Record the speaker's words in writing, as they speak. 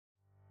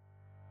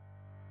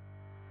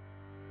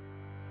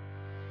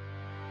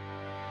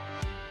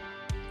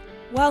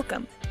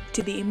Welcome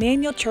to the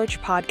Emmanuel Church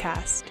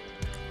Podcast.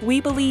 We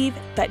believe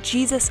that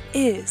Jesus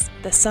is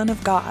the Son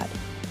of God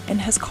and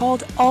has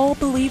called all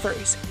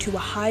believers to a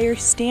higher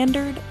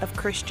standard of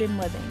Christian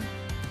living.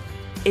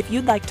 If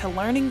you'd like to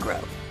learn and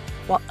grow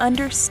while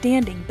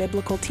understanding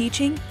biblical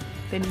teaching,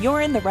 then you're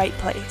in the right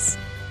place.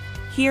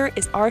 Here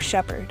is our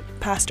shepherd,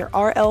 Pastor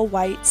R.L.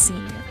 White,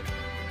 Sr.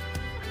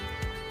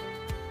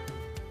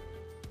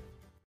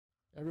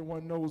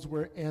 Everyone knows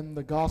we're in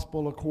the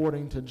Gospel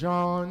according to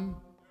John,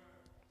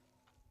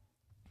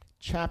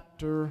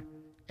 chapter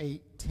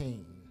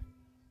 18.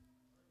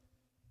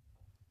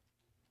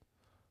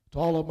 To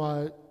all of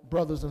my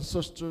brothers and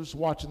sisters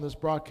watching this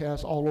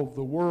broadcast all over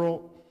the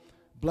world,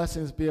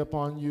 blessings be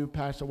upon you.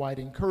 Pastor White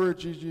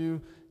encourages you,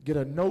 get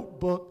a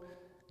notebook,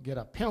 get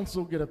a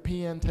pencil, get a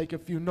pen, take a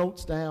few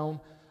notes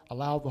down,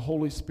 allow the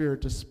Holy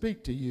Spirit to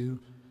speak to you,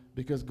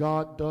 because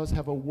God does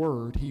have a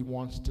word he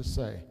wants to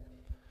say.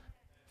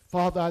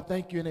 Father, I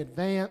thank you in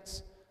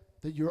advance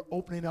that you're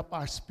opening up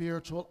our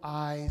spiritual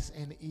eyes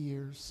and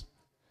ears.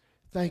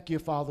 Thank you,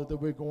 Father, that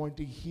we're going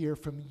to hear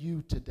from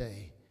you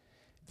today.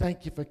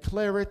 Thank you for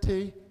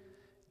clarity.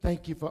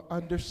 Thank you for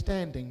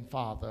understanding,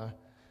 Father.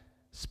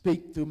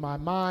 Speak through my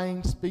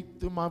mind, speak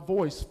through my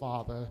voice,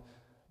 Father,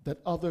 that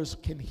others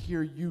can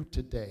hear you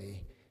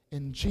today.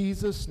 In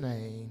Jesus'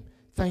 name,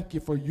 thank you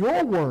for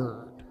your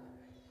word.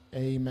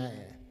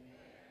 Amen.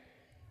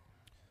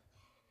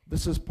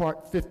 This is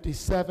part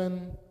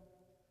 57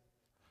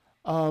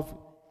 of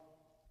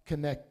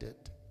Connected.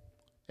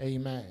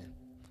 Amen.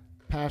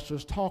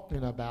 Pastor's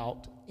talking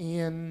about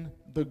in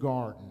the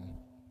garden.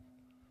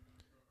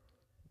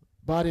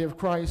 Body of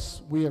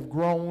Christ, we have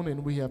grown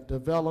and we have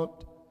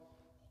developed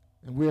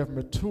and we have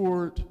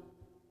matured,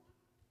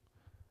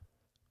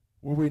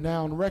 where we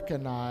now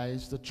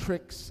recognize the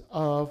tricks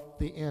of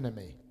the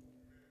enemy.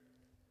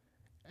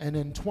 And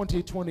in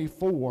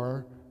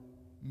 2024,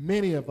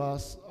 many of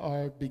us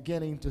are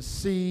beginning to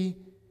see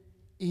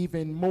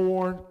even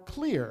more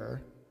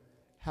clear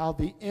how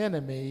the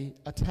enemy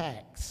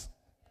attacks.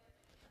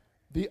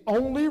 The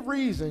only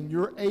reason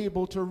you're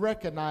able to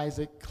recognize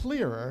it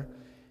clearer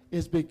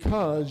is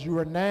because you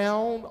are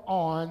now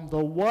on the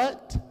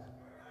what?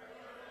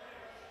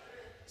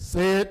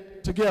 Say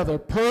it together.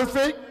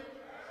 Perfect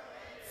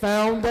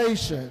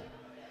foundation.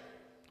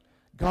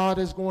 God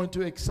is going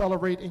to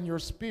accelerate in your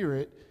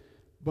spirit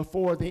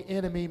before the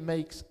enemy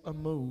makes a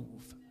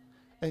move.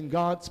 And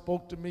God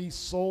spoke to me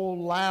so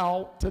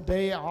loud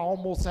today, I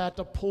almost had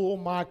to pull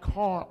my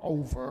car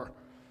over.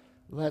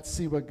 Let's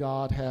see what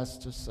God has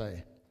to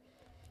say.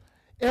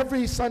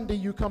 Every Sunday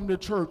you come to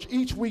church,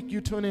 each week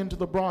you tune into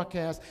the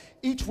broadcast,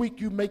 each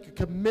week you make a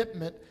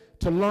commitment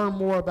to learn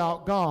more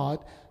about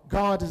God.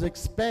 God is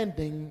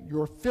expanding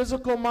your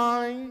physical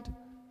mind,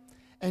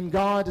 and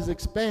God is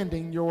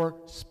expanding your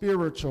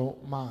spiritual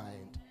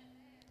mind.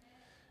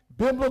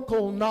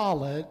 Biblical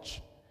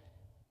knowledge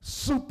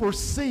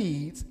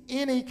supersedes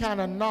any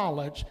kind of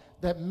knowledge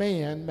that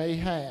man may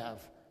have.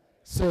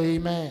 Say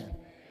amen.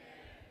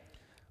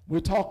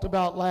 We talked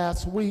about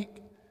last week,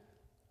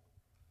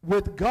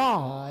 with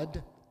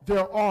God,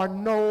 there are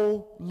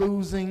no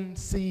losing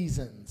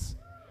seasons.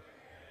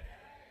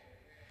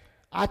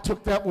 I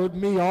took that with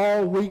me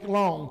all week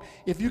long.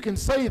 If you can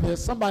say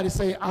this, somebody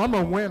say, I'm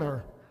a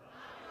winner.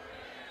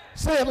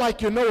 Say it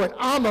like you know it.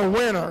 I'm a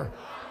winner.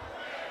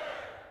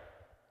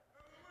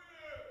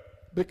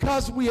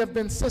 Because we have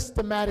been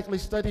systematically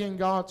studying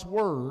God's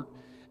word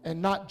and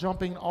not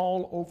jumping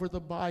all over the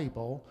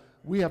Bible,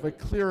 we have a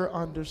clearer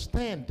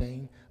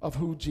understanding of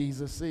who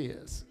Jesus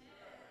is.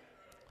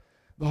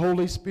 The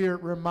Holy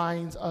Spirit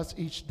reminds us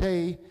each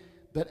day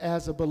that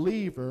as a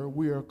believer,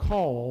 we are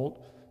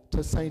called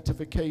to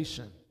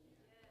sanctification.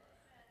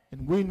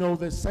 And we know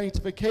that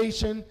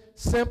sanctification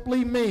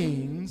simply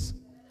means,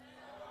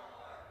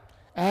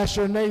 ask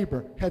your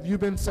neighbor, have you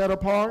been set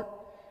apart?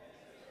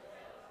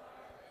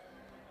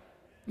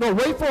 No,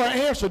 wait for an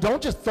answer.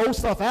 Don't just throw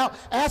stuff out.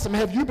 Ask them,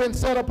 have you been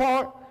set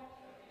apart?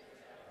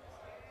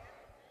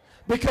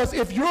 Because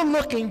if you're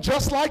looking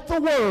just like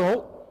the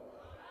world,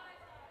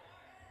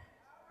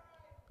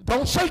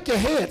 don't shake your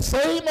head.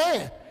 Say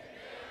amen.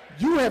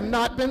 You have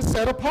not been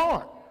set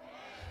apart.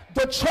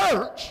 The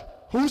church,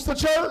 who's the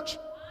church?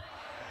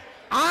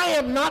 I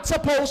am not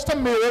supposed to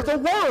mirror the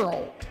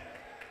world.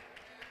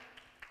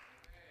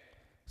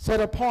 Set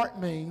apart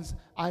means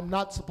I'm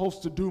not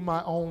supposed to do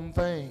my own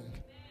thing.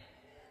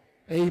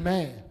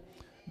 Amen.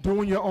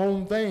 Doing your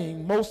own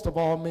thing, most of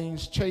all,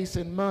 means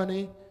chasing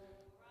money.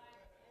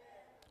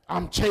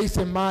 I'm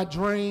chasing my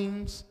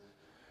dreams.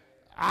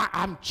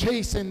 I'm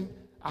chasing,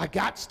 I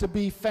got to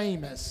be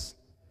famous.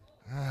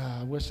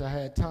 I wish I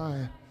had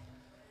time.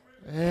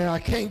 Yeah, I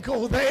can't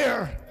go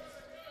there.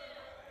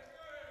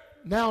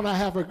 Now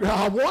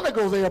I want to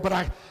go there,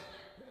 but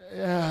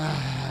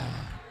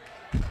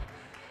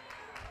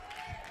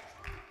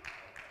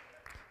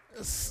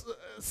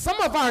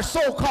some of our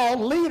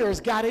so-called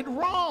leaders got it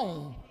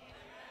wrong.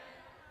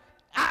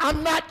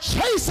 I'm not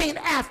chasing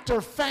after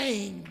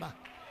fame.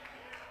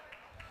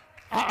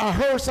 I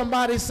heard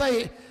somebody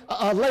say,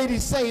 a lady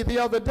say the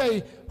other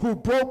day who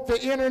broke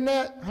the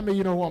internet? How many of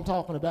you know who I'm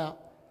talking about?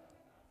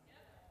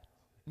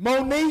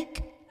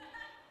 Monique?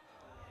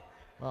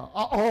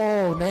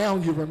 Oh, now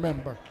you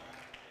remember.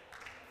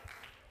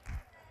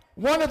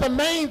 One of the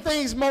main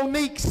things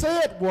Monique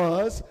said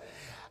was,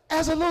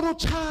 as a little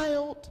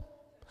child,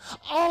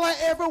 all I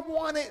ever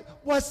wanted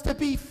was to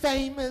be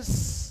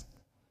famous.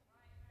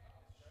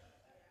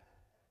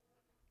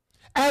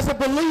 As a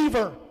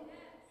believer,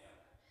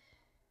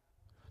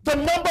 the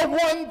number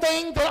one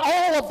thing that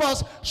all of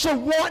us should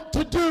want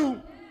to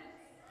do,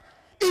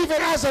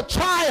 even as a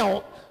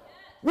child,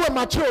 where are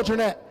my children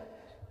at?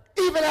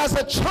 Even as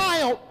a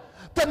child,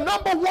 the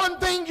number one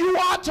thing you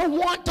ought to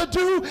want to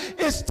do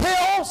is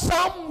tell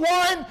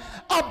someone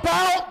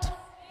about.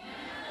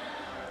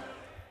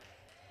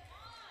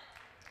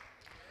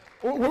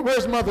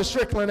 Where's Mother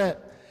Strickland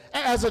at?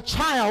 As a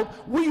child,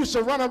 we used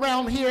to run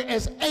around here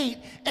as 8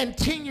 and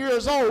 10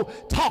 years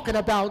old talking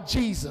about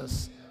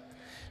Jesus.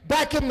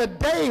 Back in the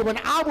day when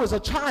I was a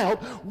child,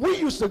 we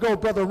used to go,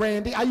 Brother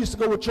Randy, I used to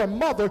go with your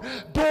mother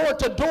door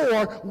to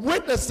door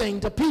witnessing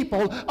to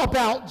people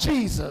about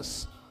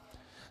Jesus.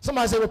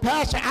 Somebody said, well,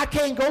 Pastor, I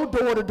can't go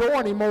door to door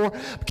anymore.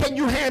 Can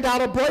you hand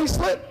out a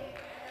bracelet?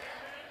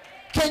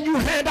 Can you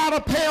hand out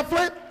a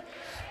pamphlet?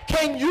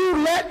 Can you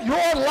let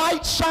your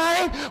light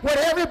shine when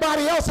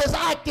everybody else is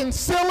acting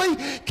silly?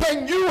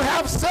 Can you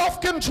have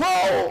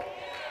self-control?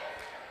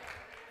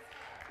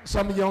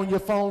 Some of you on your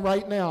phone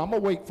right now, I'm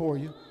going to wait for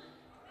you.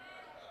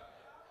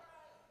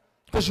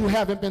 Because you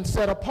haven't been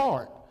set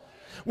apart.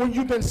 When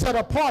you've been set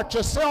apart,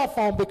 your cell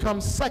phone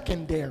becomes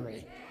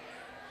secondary.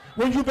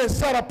 When you've been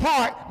set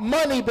apart,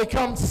 money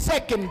becomes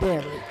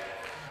secondary.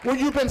 When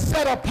you've been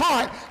set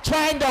apart,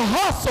 trying to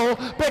hustle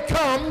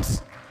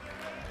becomes.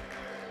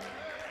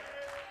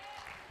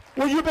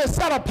 When you've been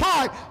set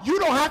apart, you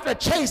don't have to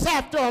chase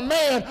after a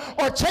man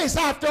or chase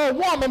after a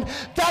woman.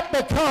 That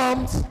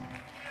becomes.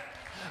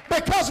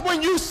 Because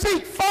when you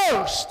seek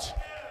first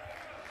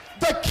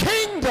the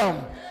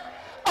kingdom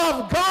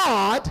of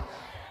God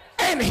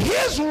and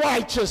his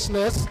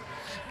righteousness,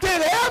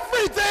 then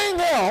everything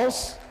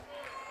else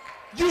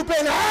you've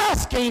been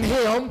asking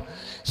him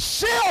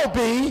shall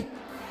be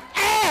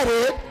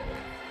added.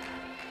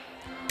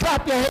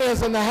 Clap your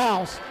hands in the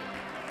house.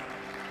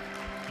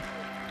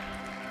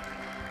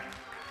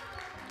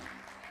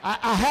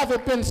 I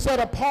haven't been set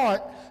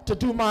apart to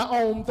do my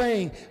own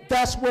thing.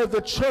 That's where the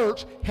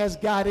church has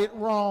got it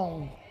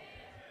wrong.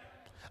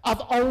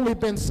 I've only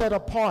been set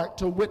apart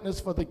to witness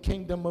for the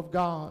kingdom of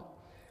God.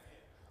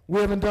 We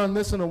haven't done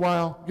this in a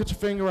while. Get your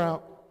finger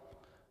out.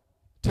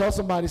 Tell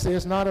somebody, say,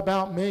 it's not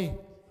about me.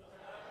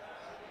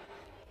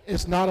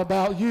 It's not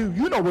about you.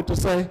 You know what to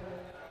say.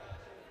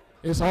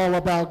 It's all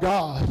about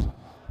God.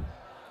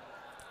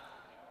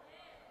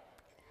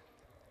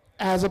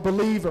 As a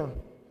believer,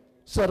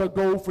 set a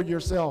goal for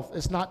yourself.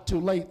 It's not too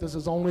late. This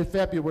is only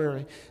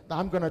February.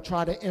 I'm going to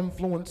try to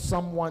influence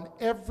someone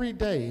every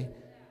day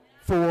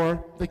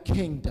for the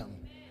kingdom.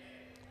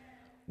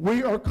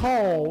 We are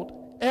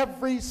called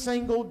every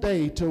single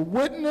day to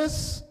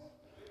witness,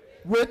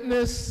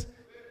 witness,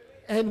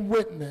 and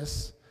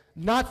witness,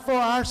 not for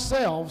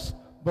ourselves,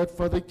 but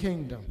for the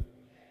kingdom.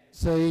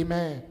 Say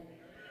amen.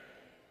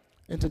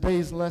 In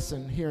today's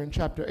lesson here in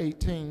chapter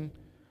 18,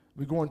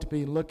 we're going to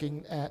be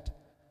looking at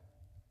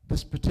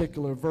this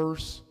particular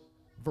verse,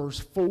 verse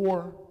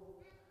 4.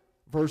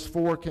 Verse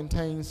 4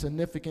 contains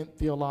significant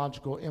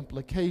theological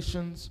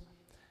implications,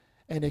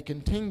 and it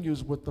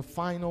continues with the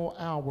final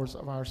hours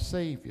of our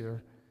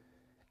Savior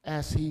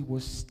as he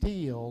was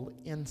still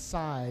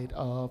inside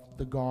of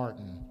the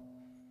garden.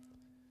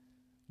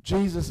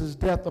 Jesus'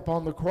 death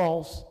upon the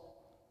cross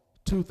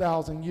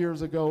 2,000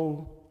 years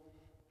ago,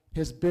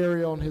 his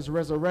burial and his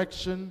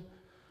resurrection,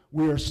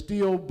 we are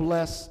still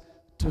blessed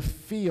to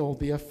feel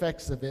the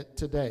effects of it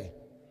today.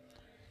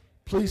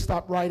 Please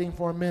stop writing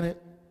for a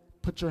minute.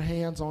 Put your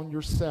hands on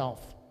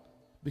yourself,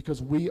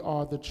 because we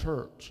are the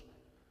church.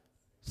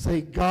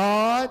 Say,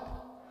 God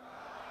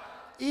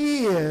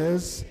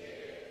is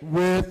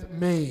with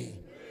me.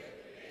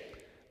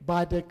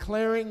 By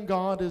declaring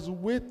God is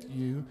with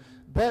you,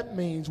 that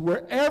means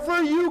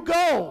wherever you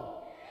go,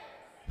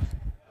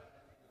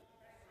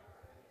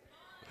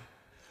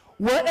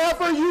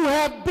 wherever you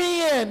have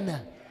been,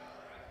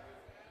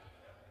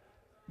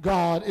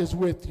 God is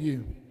with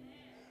you.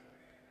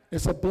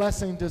 It's a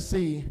blessing to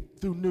see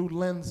through new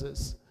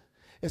lenses.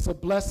 It's a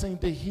blessing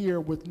to hear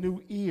with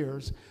new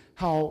ears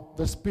how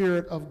the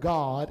Spirit of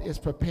God is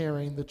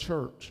preparing the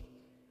church.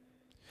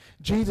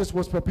 Jesus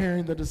was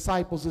preparing the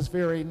disciples this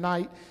very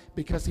night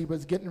because he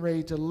was getting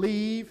ready to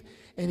leave,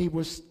 and he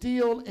was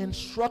still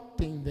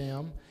instructing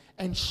them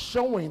and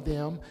showing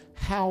them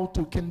how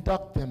to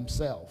conduct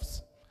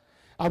themselves.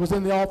 I was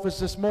in the office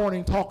this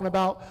morning talking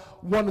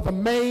about one of the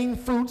main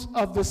fruits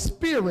of the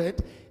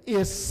Spirit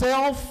is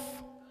self-control.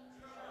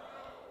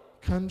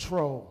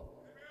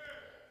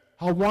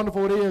 How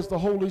wonderful it is the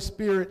Holy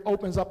Spirit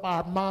opens up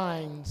our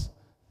minds.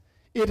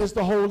 It is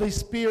the Holy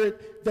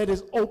Spirit that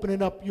is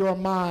opening up your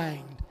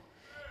mind.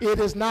 It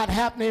is not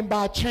happening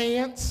by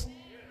chance.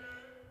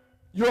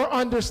 Your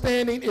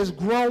understanding is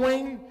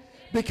growing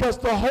because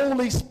the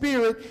Holy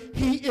Spirit,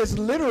 he is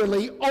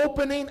literally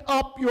opening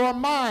up your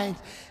mind.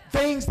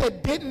 Things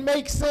that didn't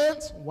make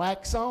sense,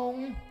 wax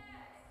on,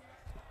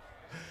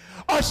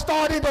 are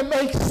starting to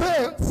make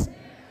sense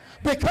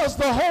because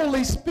the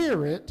Holy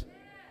Spirit,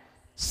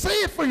 say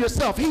it for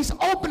yourself, he's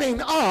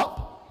opening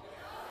up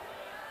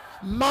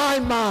my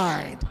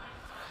mind.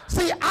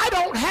 See, I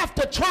don't have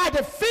to try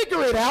to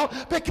figure it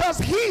out because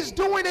he's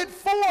doing it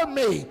for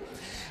me.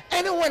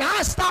 And when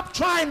I stop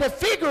trying to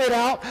figure it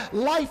out,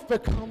 life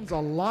becomes a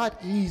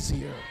lot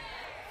easier.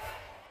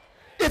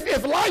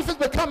 If life is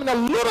becoming a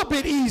little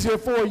bit easier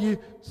for you,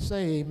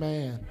 say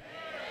amen.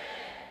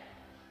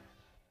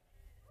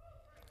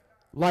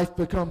 Life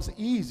becomes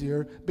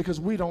easier because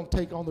we don't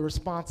take on the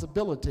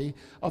responsibility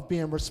of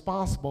being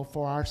responsible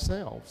for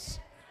ourselves.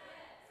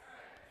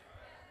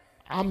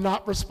 I'm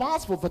not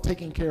responsible for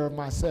taking care of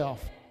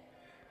myself.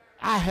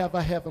 I have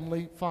a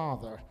heavenly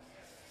Father.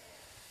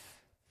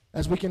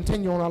 As we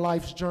continue on our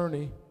life's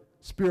journey,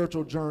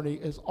 spiritual journey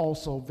is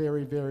also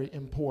very, very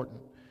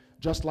important.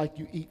 Just like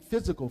you eat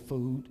physical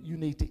food, you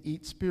need to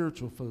eat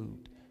spiritual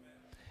food.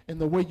 And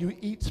the way you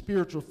eat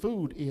spiritual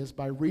food is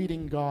by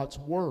reading God's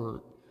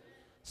word,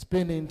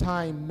 spending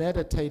time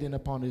meditating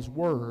upon his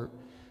word,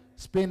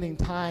 spending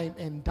time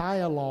in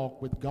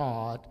dialogue with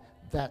God.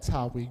 That's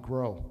how we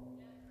grow.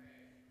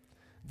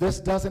 This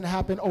doesn't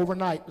happen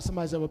overnight.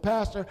 Somebody said, well,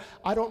 Pastor,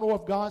 I don't know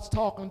if God's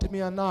talking to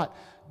me or not.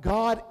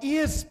 God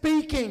is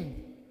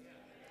speaking.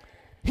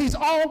 He's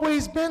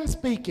always been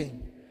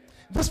speaking.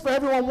 This for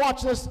everyone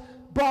watching this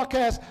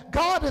broadcast,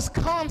 God is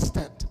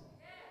constant.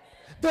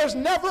 There's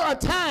never a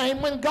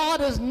time when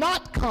God is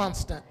not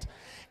constant.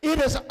 It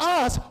is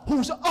us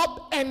who's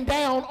up and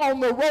down on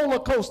the roller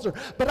coaster.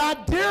 But I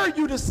dare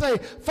you to say,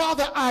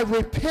 Father, I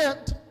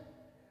repent.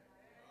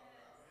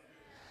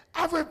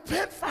 I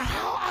repent for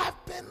how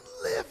I've been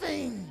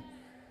living.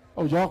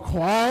 Oh, y'all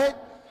quiet?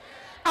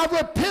 I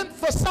repent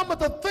for some of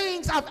the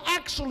things I've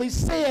actually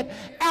said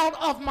out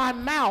of my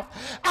mouth.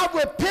 I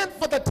repent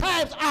for the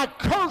times I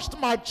cursed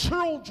my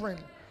children.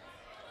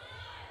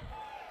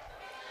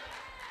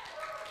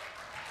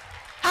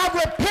 I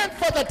repent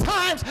for the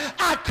times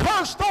I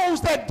cursed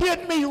those that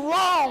did me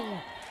wrong.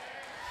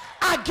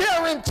 I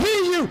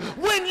guarantee you,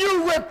 when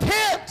you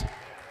repent,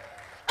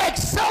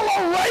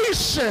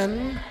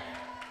 acceleration,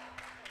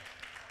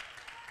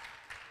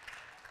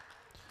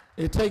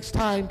 it takes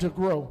time to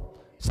grow.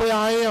 Say,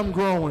 I am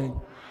growing.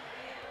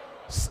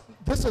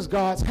 This is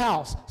God's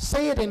house.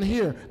 Say it in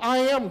here. I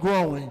am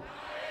growing.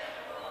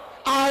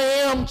 I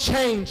am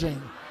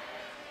changing.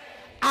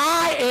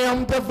 I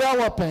am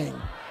developing.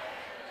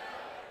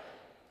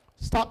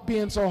 Stop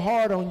being so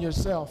hard on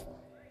yourself.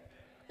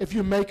 If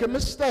you make a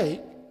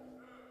mistake,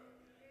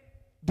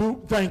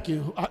 thank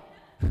you.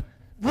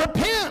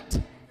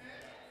 Repent.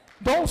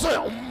 Don't say,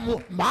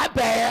 oh, my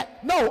bad.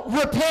 No,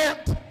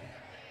 repent.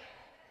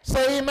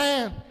 Say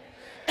amen.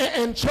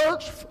 And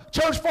church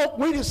folk,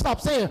 we just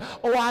stop saying,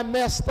 oh, I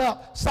messed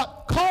up.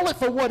 Stop. Call it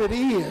for what it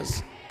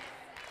is.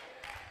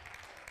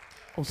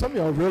 Oh, some of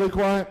y'all are really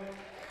quiet.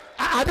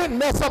 I didn't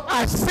mess up.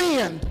 I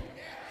sinned.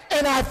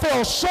 And I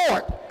fell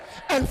short.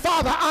 And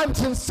Father, I'm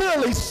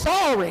sincerely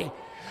sorry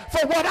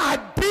for what I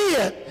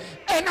did.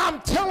 And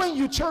I'm telling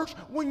you, church,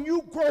 when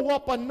you grow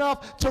up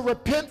enough to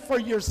repent for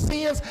your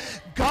sins,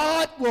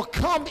 God will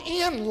come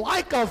in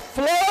like a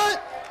flood.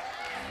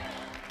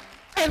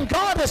 And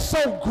God is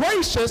so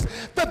gracious,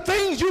 the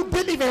things you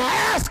didn't even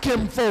ask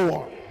him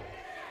for,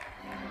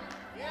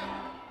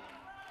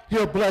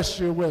 he'll bless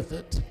you with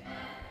it.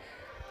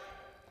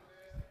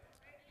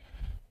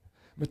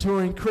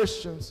 Maturing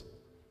Christians,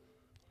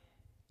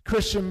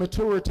 Christian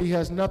maturity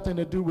has nothing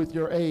to do with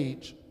your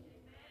age.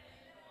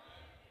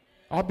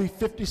 I'll be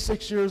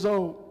 56 years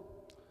old,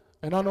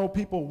 and I know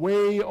people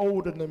way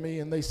older than me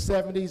in their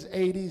 70s,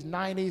 80s,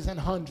 90s, and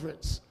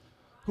 100s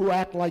who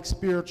act like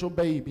spiritual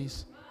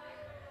babies.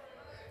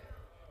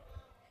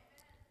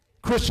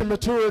 Christian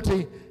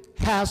maturity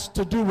has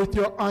to do with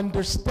your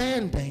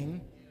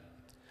understanding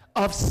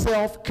of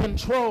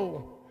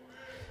self-control.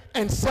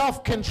 And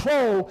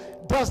self-control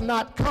does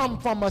not come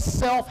from a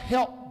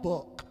self-help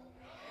book.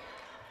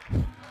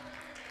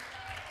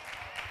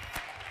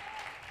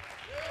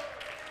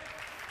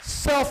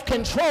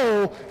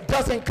 Self-control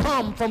doesn't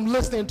come from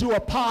listening to a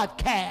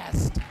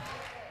podcast.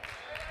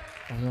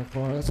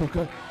 That's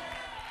okay.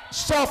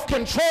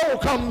 Self-control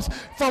comes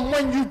from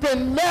when you've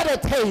been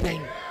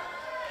meditating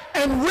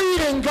and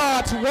reading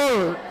God's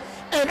word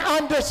and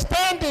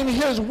understanding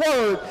his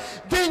word.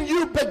 Then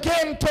you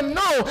begin to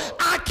know,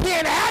 I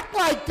can't act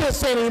like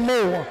this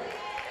anymore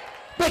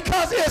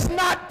because it's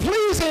not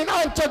pleasing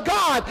unto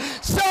God.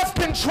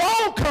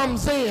 Self-control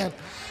comes in.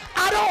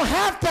 I don't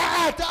have to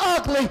act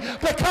ugly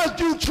because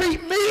you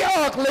treat me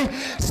ugly.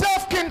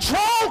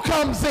 Self-control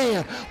comes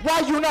in. Why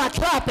you not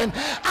clapping?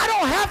 I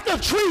don't have to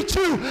treat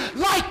you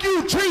like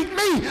you treat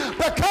me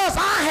because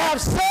I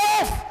have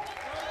self.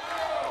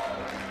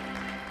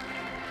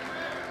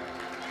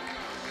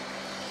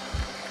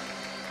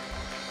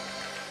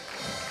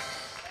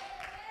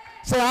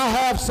 Say, I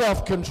have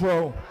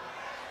self-control.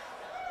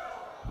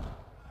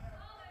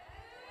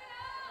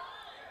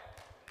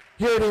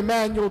 Here at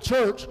Emmanuel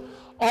Church,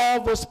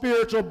 all the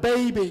spiritual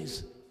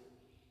babies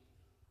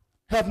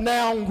have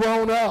now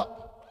grown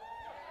up.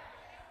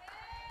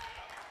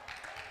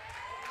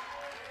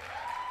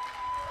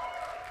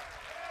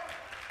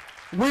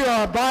 We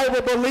are a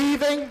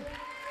Bible-believing,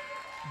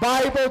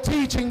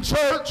 Bible-teaching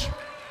church.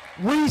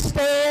 We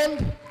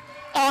stand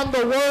on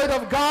the Word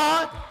of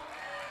God,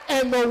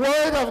 and the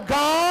Word of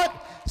God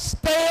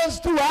stands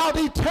throughout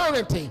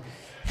eternity.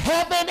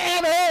 Heaven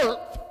and earth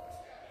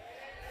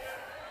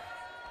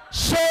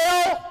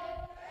shall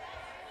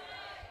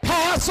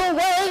pass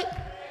away,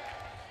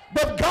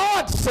 but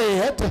God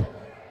said,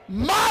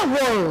 my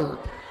word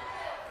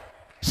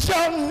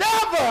shall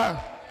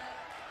never,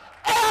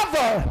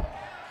 ever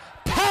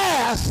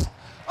pass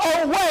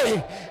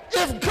away.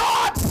 If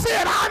God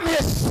said I'm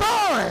his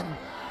son,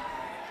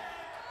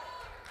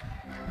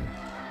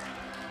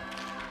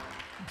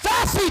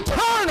 that's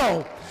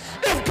eternal.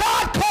 If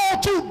God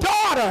called you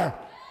daughter,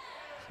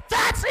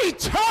 that's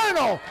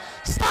eternal.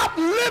 Stop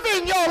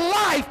living your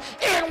life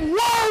in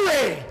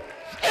worry,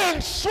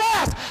 in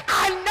stress.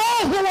 I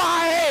know who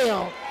I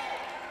am.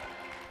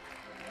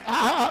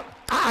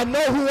 I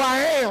know who I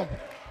am.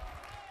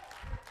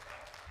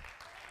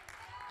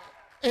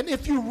 And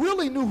if you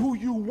really knew who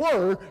you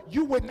were,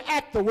 you wouldn't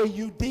act the way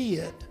you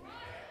did.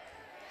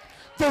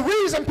 The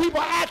reason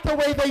people act the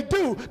way they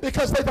do,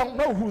 because they don't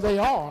know who they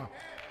are.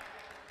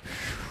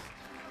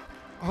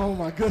 Oh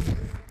my goodness.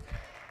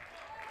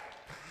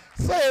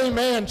 Say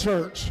amen,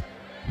 church.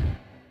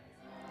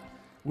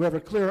 We have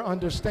a clear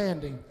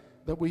understanding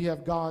that we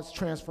have God's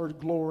transferred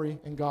glory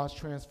and God's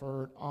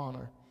transferred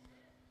honor.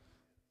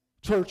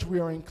 Church, we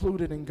are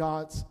included in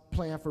God's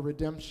plan for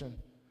redemption,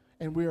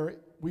 and we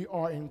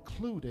are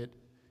included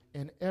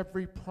in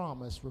every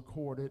promise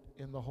recorded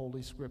in the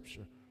Holy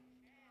Scripture.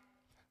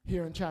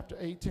 Here in chapter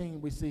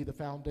 18, we see the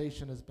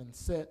foundation has been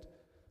set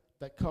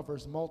that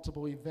covers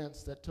multiple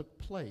events that took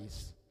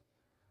place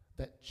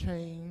that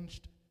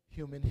changed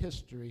human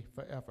history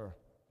forever.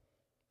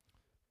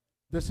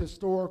 This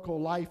historical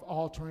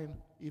life-altering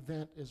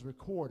event is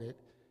recorded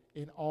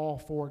in all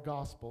four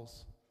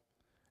Gospels,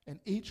 and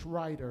each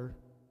writer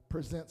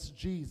presents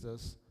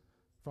Jesus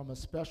from a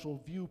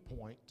special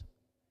viewpoint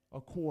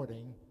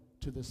according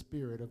to the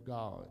Spirit of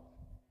God.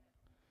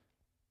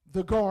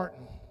 The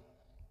garden.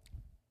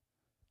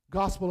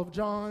 Gospel of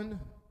John,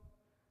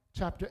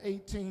 chapter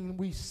 18,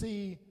 we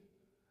see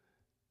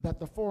that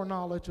the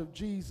foreknowledge of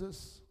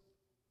Jesus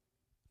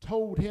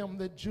told him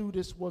that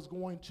Judas was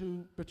going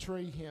to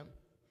betray him.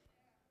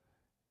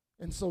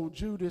 And so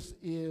Judas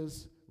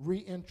is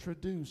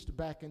reintroduced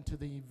back into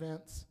the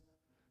events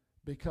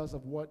because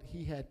of what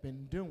he had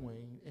been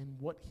doing and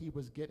what he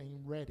was getting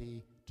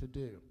ready to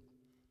do.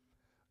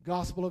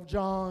 Gospel of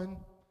John,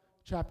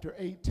 chapter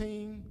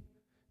 18.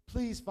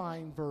 Please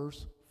find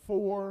verse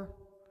 4.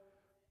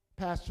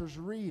 Pastor's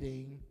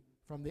reading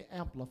from the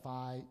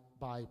Amplified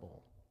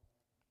Bible.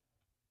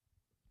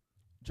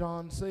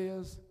 John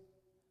says,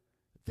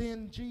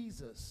 then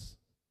Jesus,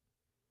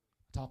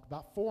 talk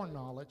about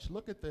foreknowledge,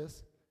 look at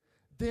this.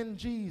 Then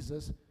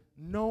Jesus,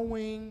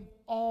 knowing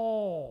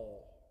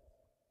all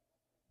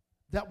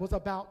that was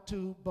about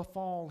to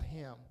befall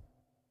him,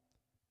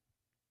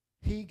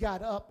 he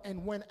got up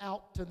and went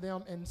out to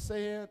them and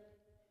said,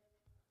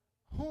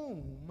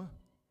 whom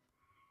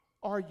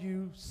are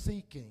you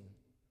seeking?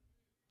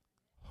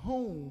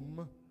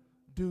 Whom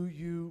do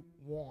you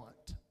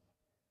want?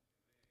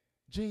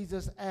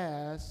 Jesus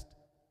asked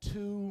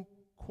two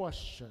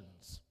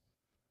questions.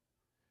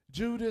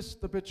 Judas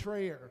the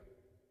betrayer,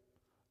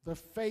 the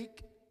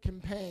fake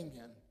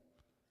companion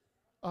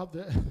of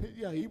the,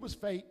 yeah, he was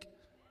fake.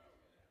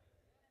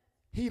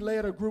 He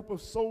led a group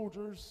of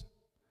soldiers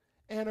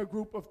and a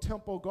group of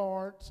temple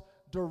guards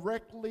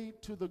directly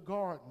to the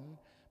garden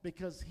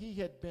because he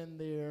had been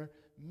there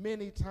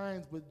many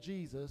times with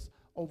Jesus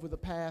over the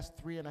past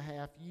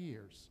 3.5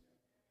 years.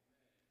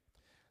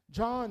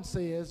 John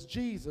says,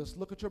 Jesus,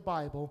 look at your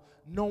Bible,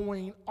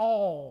 knowing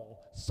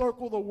all.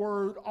 Circle the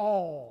word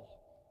all.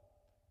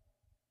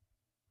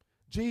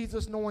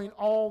 Jesus knowing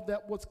all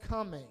that was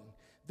coming.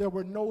 There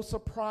were no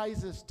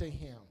surprises to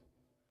him.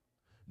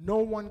 No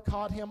one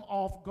caught him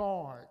off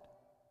guard.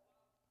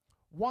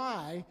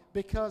 Why?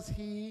 Because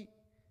he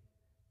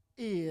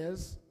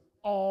is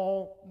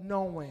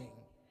all-knowing,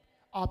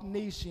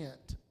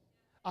 omniscient.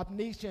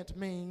 Omniscient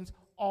means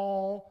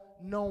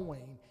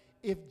all-knowing.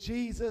 If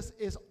Jesus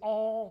is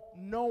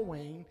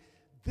all-knowing,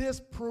 this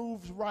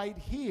proves right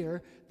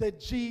here that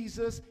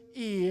Jesus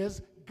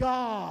is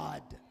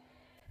God.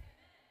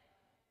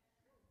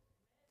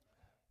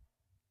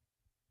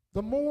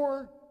 The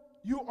more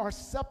you are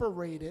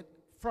separated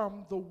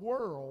from the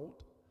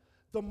world,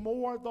 the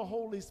more the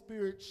Holy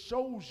Spirit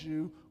shows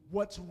you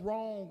what's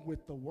wrong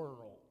with the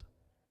world.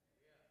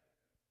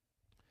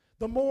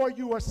 The more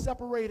you are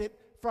separated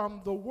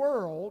from the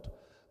world,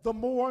 the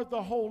more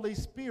the Holy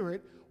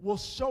Spirit will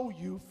show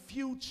you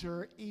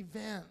future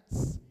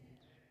events.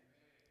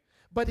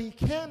 But he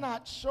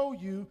cannot show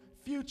you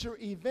future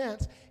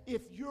events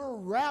if you're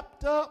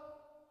wrapped up,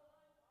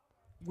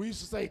 we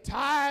used to say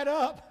tied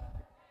up,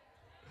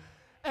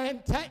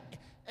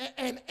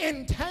 and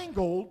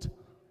entangled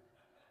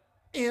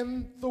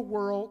in the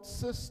world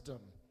system.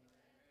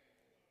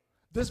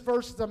 This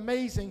verse is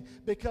amazing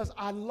because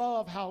I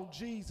love how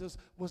Jesus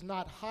was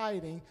not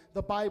hiding.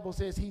 The Bible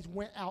says he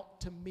went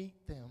out to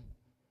meet them.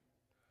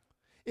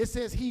 It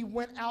says he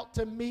went out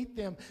to meet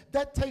them.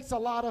 That takes a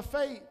lot of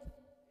faith.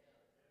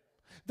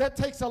 That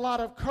takes a lot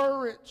of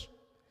courage.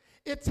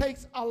 It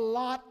takes a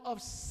lot of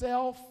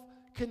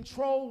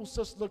self-control,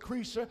 Sister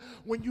Lucretia,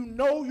 when you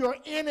know your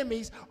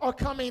enemies are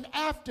coming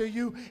after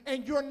you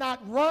and you're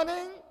not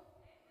running.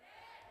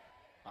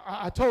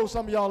 I told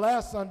some of y'all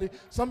last Sunday,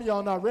 some of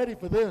y'all not ready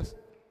for this.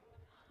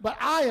 But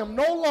I am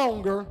no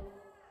longer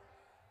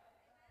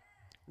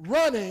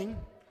running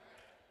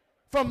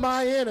from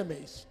my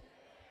enemies.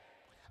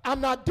 I'm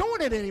not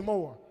doing it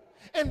anymore.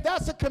 And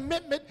that's a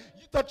commitment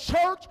the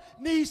church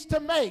needs to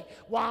make.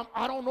 Well,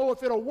 I don't know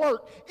if it'll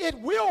work. It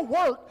will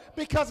work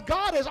because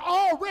God has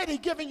already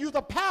given you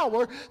the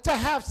power to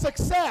have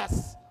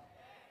success.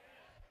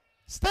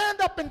 Stand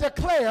up and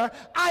declare,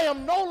 I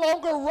am no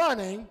longer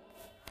running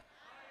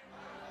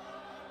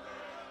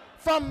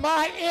from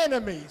my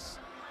enemies.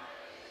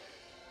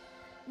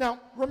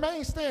 Now,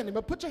 remain standing,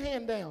 but put your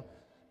hand down.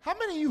 How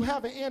many of you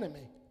have an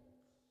enemy?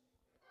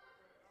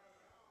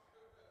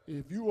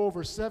 If you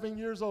over 7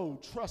 years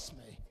old, trust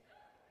me.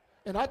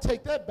 And I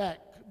take that back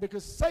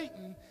because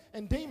Satan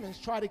and demons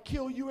try to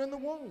kill you in the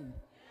womb.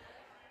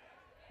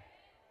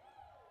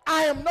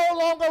 I am no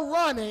longer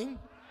running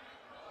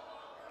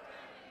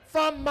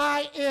from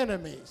my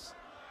enemies.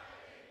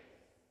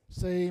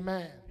 Say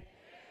amen.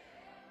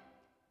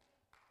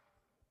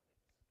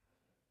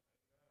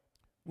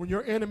 When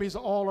your enemies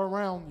are all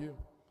around you,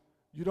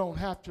 you don't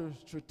have to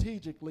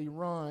strategically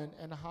run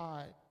and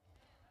hide.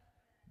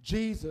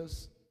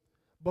 Jesus,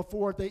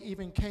 before they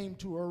even came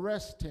to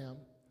arrest him,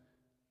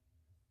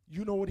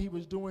 you know what he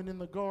was doing in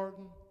the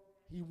garden?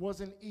 He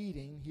wasn't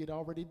eating. He had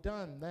already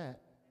done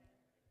that.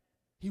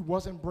 He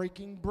wasn't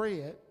breaking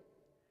bread.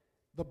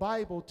 The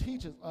Bible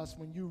teaches us,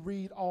 when you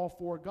read all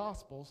four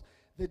Gospels,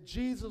 that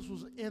Jesus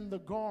was in the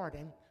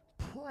garden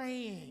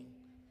praying.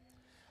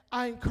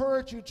 I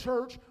encourage you,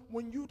 church,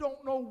 when you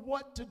don't know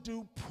what to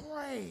do,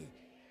 pray.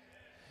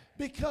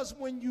 Because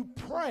when you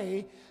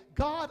pray,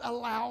 God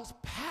allows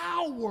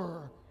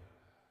power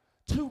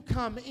to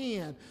come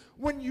in.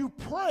 When you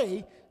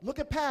pray, look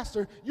at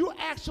Pastor, you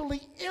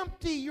actually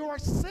empty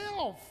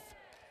yourself.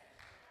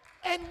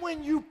 And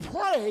when you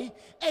pray,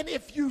 and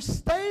if you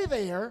stay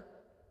there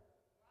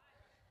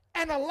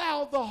and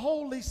allow the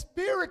Holy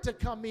Spirit to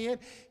come in,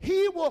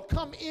 he will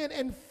come in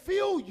and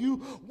fill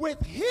you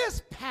with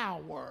his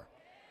power.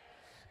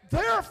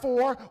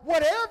 Therefore,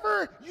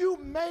 whatever you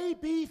may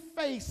be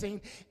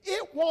facing,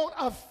 it won't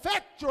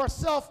affect your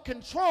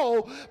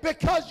self-control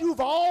because you've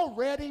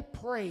already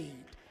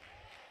prayed.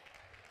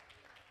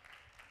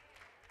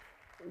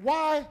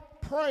 Why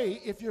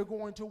pray if you're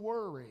going to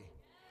worry?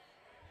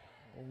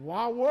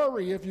 Why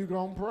worry if you're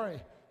going to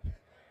pray?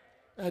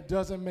 That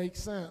doesn't make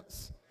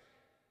sense.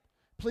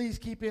 Please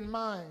keep in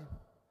mind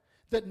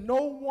that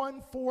no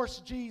one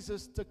forced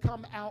Jesus to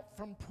come out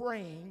from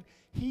praying.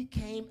 He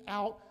came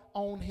out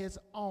on his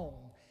own.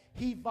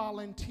 He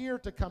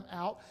volunteered to come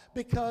out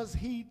because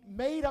he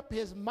made up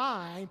his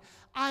mind,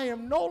 I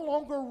am no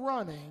longer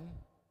running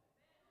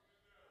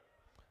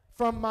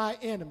from my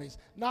enemies.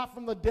 Not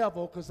from the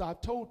devil, because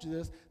I've told you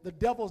this, the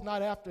devil's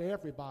not after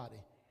everybody.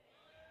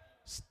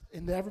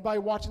 And everybody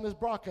watching this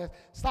broadcast,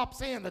 stop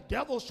saying the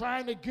devil's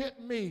trying to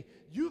get me.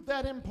 You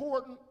that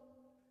important?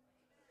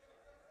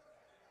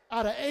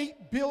 Out of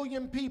 8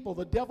 billion people,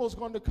 the devil's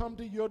going to come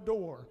to your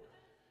door.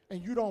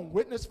 And you don't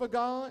witness for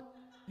God.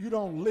 You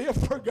don't live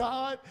for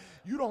God.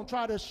 You don't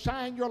try to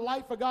shine your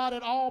light for God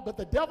at all. But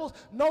the devil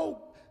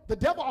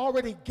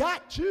already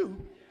got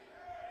you.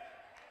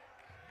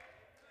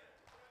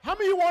 How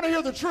many of you want to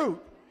hear the truth?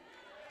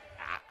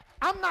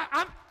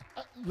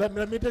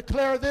 Let me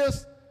declare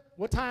this.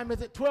 What time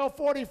is it?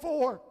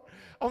 12:44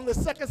 on the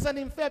second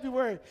Sunday in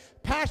February.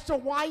 Pastor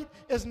White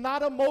is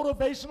not a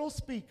motivational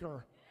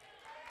speaker.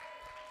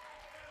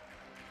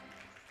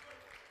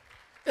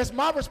 It's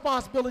my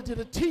responsibility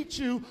to teach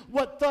you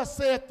what thus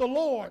saith the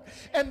Lord.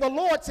 And the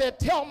Lord said,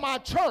 tell my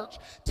church,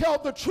 tell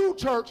the true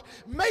church,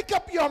 make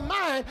up your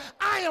mind,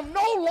 I am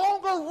no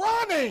longer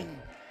running.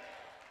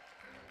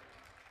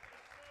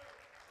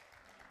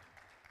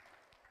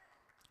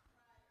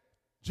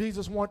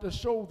 Jesus wanted to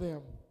show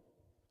them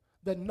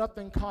that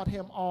nothing caught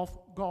him off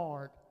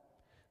guard.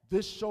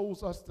 This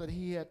shows us that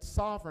he had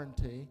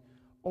sovereignty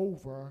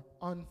over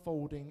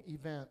unfolding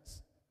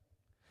events.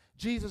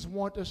 Jesus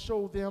wanted to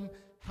show them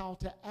how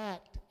to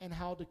act and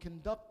how to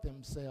conduct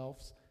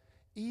themselves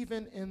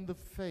even in the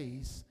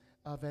face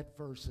of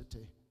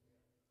adversity.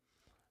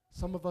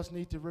 Some of us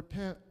need to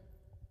repent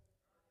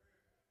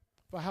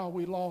for how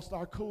we lost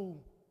our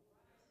cool.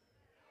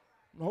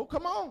 No,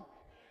 come on.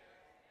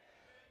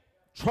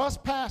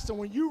 Trust Pastor,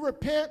 when you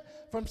repent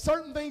from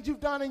certain things you've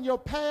done in your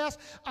past,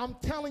 I'm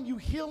telling you,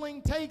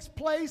 healing takes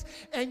place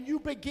and you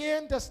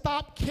begin to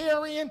stop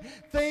carrying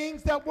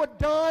things that were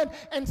done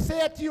and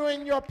said to you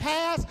in your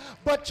past,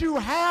 but you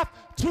have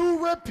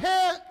to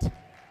repent.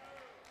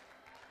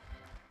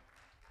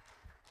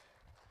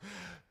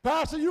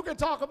 Pastor, you can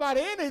talk about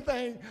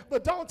anything,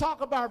 but don't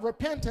talk about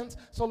repentance,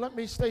 so let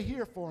me stay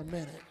here for a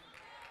minute.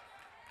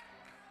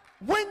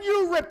 When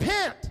you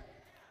repent,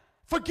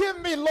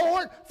 forgive me,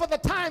 Lord, for the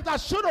times I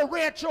should have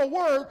read your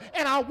word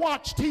and I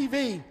watched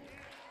TV.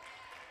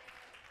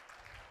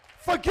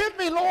 Forgive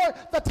me, Lord,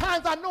 the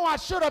times I know I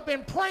should have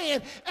been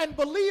praying and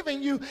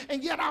believing you,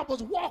 and yet I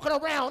was walking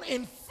around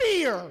in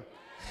fear.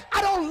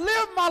 I don't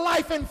live my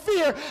life in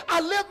fear.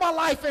 I live my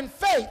life in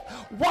faith.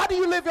 Why do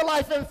you live your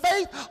life in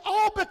faith?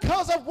 All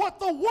because of what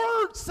the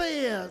word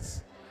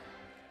says.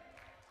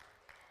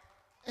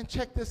 And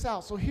check this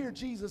out. So here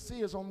Jesus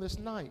is on this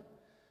night,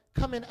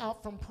 coming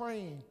out from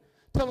praying,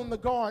 telling the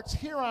guards,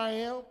 here I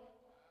am.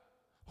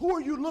 Who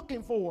are you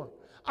looking for?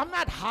 I'm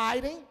not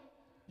hiding.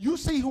 You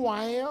see who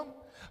I am.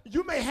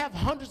 You may have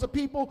hundreds of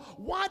people.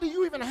 Why do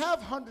you even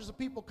have hundreds of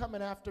people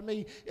coming after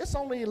me? It's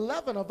only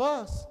 11 of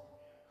us.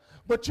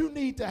 But you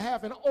need to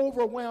have an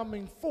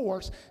overwhelming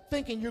force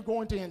thinking you're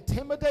going to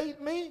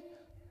intimidate me.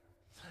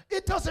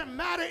 It doesn't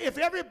matter if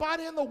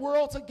everybody in the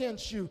world's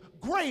against you.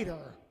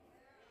 Greater.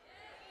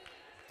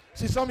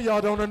 See, some of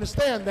y'all don't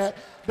understand that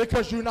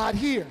because you're not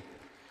here.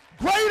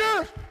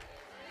 Greater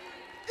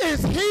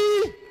is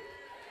he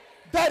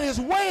that is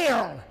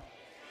where?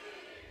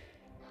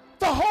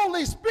 The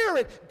Holy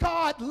Spirit.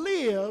 God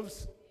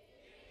lives.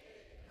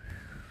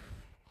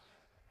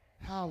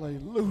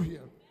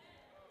 Hallelujah.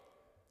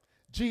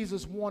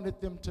 Jesus wanted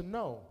them to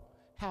know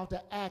how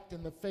to act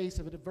in the face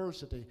of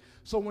adversity.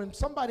 So when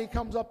somebody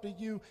comes up to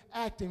you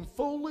acting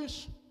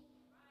foolish,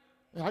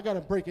 and I got to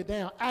break it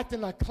down,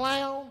 acting a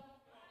clown,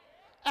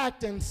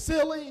 acting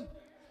silly,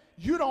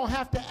 you don't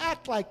have to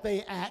act like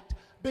they act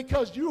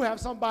because you have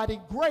somebody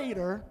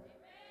greater.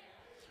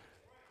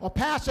 Well,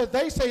 Pastor,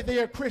 they say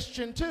they're a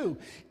Christian too.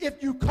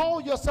 If you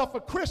call yourself a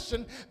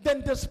Christian,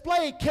 then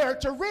display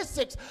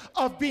characteristics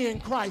of being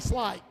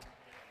Christ-like.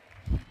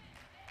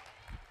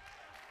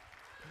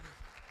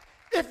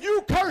 If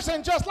you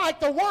cursing just like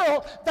the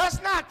world,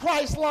 that's not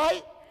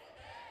Christ-like.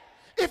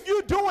 If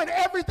you're doing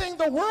everything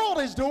the world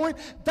is doing,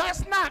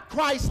 that's not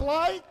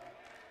Christ-like.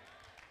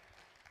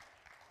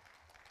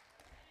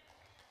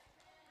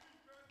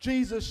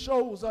 Jesus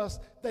shows us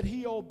that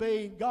he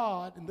obeyed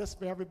God, and this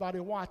for everybody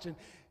watching.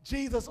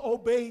 Jesus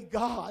obeyed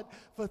God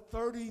for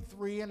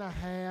 33 and a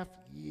half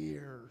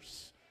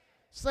years.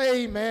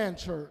 Say amen,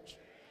 church.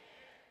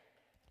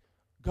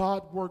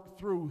 God worked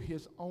through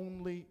his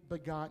only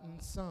begotten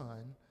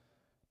Son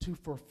to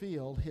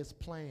fulfill his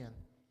plan.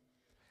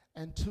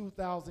 And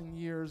 2,000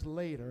 years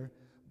later,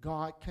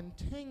 God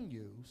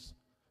continues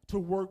to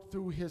work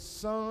through his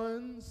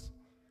sons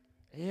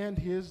and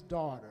his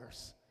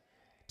daughters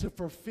to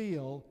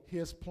fulfill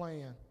his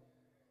plan.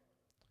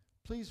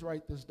 Please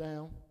write this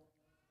down.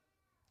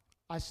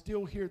 I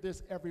still hear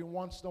this every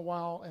once in a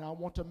while, and I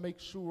want to make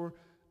sure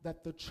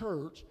that the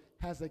church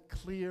has a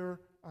clear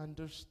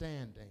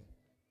understanding.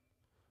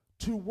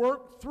 To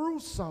work through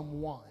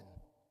someone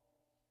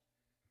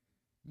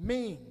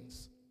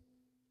means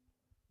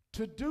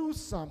to do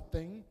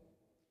something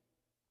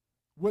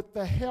with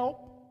the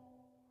help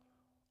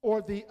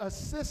or the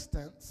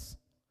assistance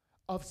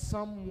of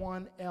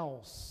someone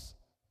else.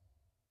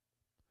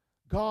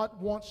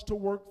 God wants to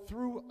work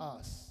through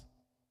us.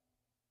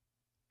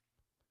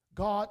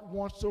 God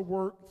wants to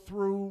work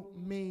through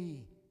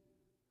me.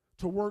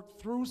 To work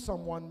through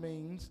someone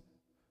means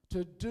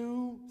to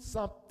do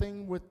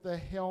something with the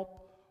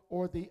help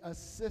or the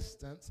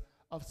assistance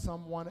of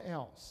someone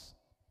else.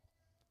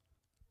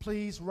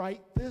 Please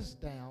write this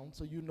down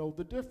so you know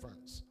the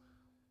difference.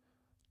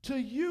 To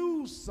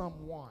use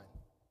someone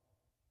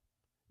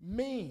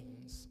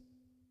means,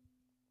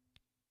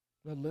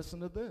 now listen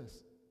to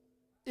this.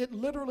 It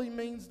literally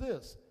means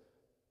this,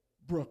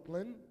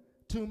 Brooklyn,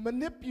 to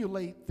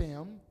manipulate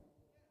them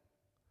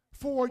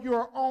for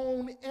your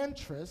own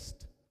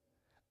interest,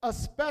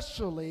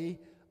 especially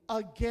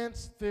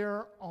against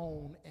their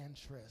own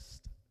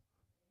interest.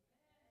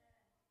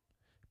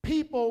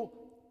 People,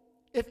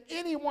 if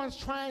anyone's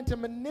trying to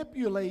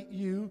manipulate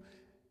you,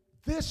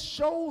 this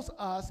shows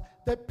us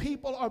that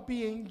people are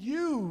being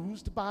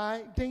used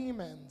by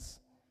demons.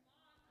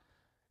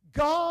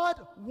 God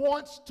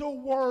wants to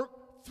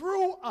work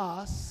through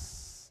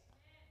us.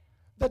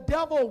 The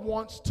devil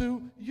wants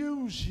to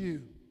use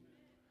you.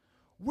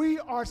 We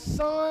are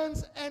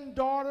sons and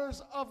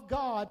daughters of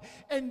God,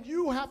 and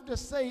you have to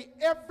say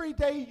every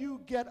day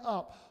you get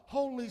up,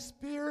 Holy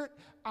Spirit,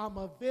 I'm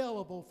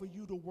available for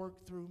you to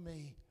work through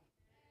me.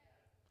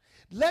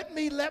 Let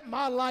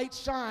my light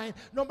shine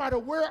no matter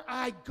where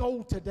I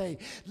go today.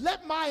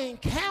 Let my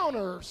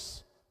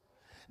encounters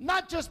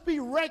not just be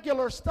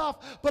regular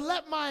stuff, but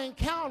let my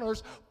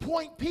encounters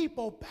point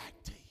people back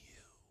to you.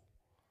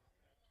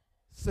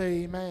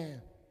 Say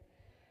amen.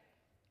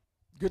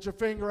 Get your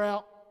finger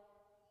out.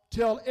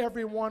 Tell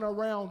everyone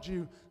around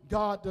you,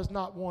 God does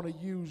not want to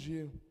use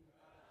you.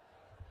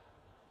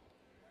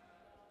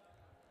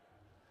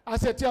 I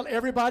said, tell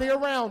everybody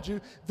around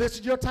you, this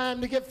is your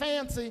time to get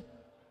fancy.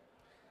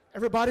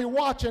 Everybody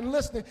watching,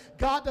 listening,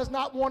 God does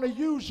not want to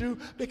use you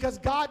because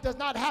God does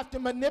not have to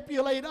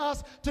manipulate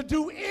us to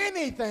do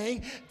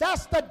anything.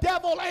 That's the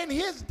devil and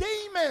his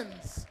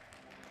demons.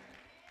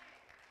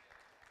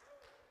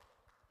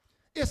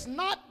 It's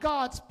not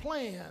God's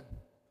plan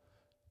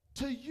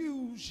to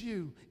use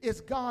you.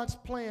 It's God's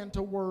plan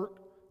to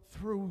work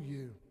through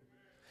you.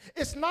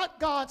 It's not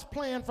God's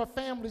plan for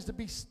families to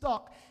be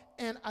stuck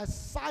in a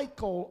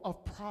cycle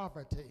of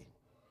poverty.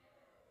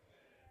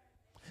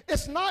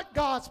 It's not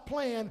God's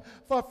plan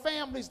for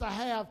families to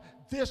have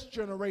this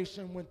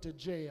generation went to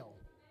jail.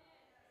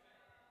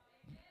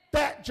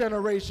 That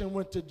generation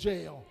went to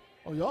jail.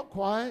 Oh, y'all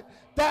quiet?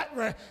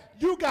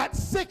 You got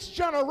 6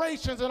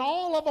 generations and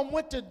all of them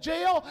went to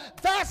jail.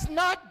 That's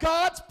not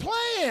God's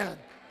plan.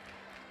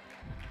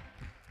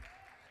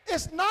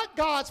 It's not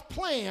God's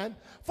plan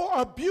for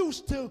abuse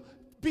to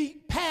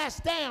be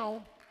passed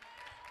down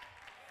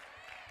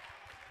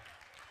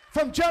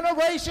from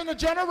generation to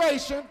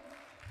generation.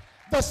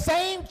 The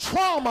same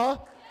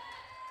trauma.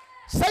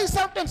 Say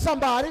something,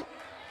 somebody.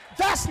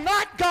 That's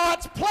not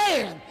God's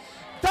plan.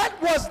 That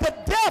was the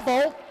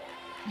devil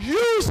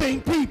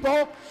using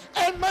people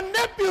and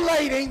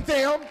manipulating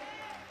them.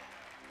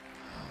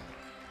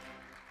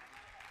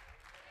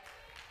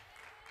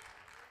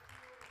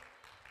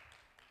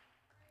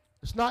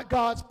 It's not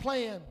God's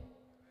plan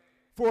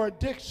for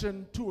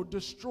addiction to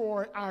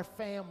destroy our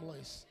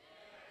families.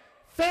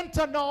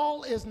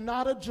 Fentanyl is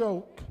not a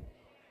joke.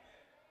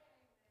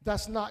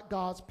 That's not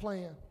God's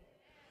plan.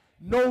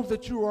 Know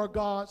that you are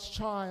God's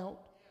child.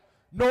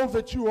 Know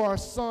that you are a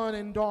son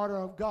and daughter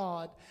of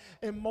God.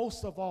 And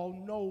most of all,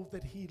 know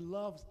that he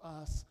loves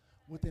us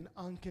with an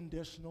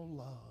unconditional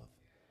love.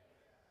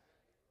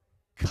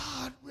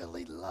 God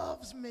really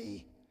loves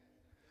me.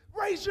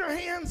 Raise your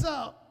hands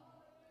up.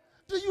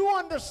 Do you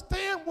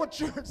understand what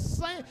you're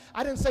saying?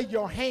 I didn't say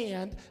your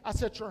hand. I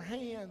said your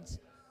hands.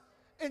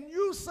 And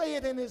you say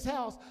it in his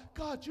house.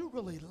 God, you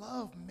really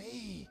love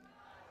me.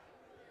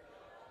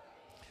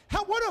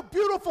 What a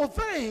beautiful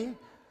thing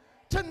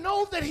to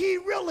know that he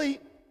really,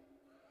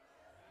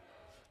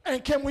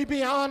 and can we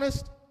be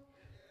honest?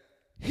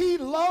 He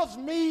loves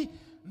me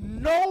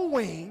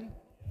knowing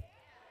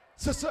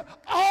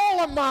all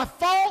of my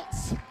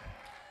faults.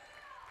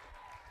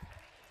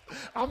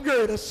 I'm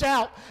ready to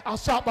shout. I'll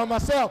shout by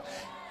myself.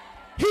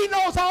 He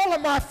knows all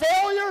of my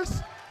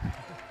failures.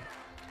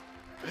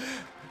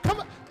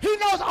 Come on. He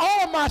knows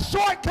all of my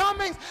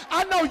shortcomings.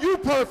 I know you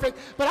perfect,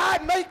 but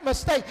I make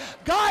mistakes.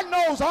 God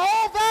knows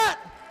all that,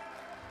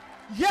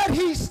 yet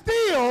he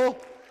still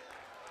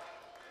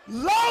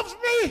loves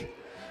me.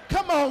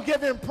 Come on,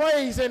 give him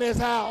praise in his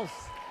house.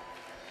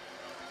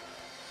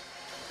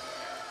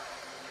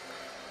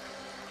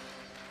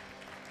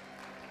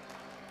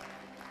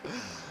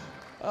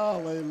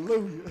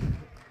 Hallelujah.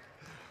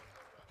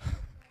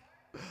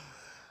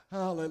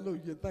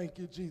 Hallelujah. Thank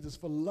you, Jesus,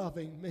 for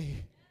loving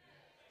me.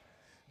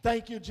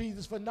 Thank you,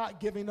 Jesus, for not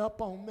giving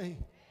up on me.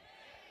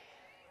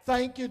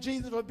 Thank you,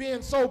 Jesus, for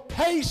being so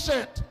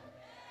patient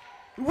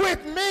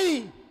with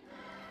me.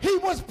 He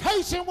was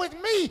patient with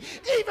me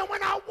even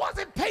when I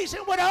wasn't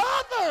patient with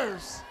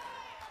others.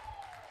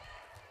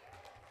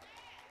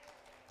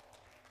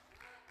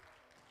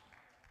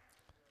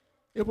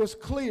 It was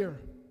clear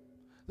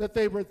that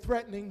they were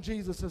threatening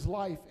Jesus'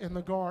 life in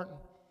the garden.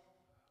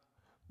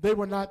 They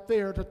were not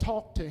there to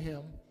talk to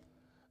him.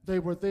 They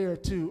were there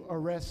to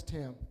arrest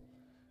him.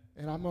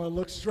 And I'm going to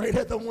look straight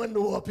at the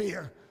window up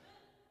here.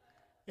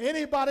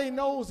 Anybody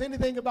knows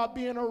anything about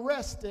being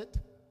arrested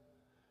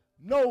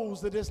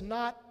knows that it's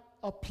not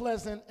a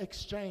pleasant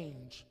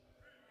exchange.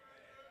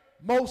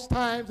 Most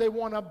times they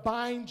want to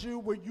bind you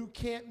where you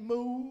can't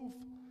move.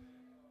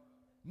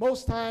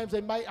 Most times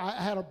they might, I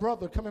had a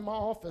brother come in my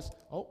office.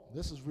 Oh,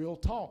 this is real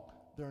talk.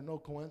 There are no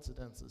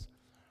coincidences.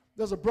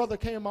 There's a brother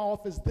came in my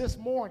office this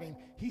morning.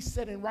 He's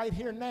sitting right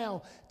here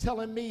now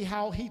telling me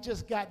how he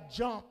just got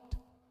jumped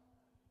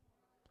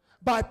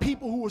by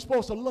people who were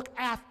supposed to look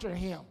after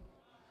him.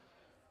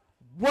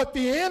 What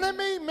the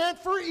enemy meant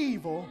for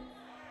evil,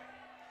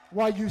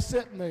 while you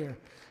sitting there,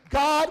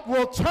 God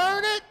will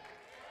turn it.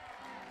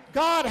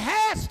 God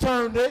has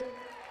turned it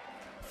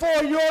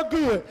for your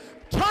good.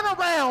 Turn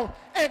around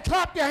and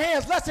clap your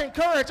hands. Let's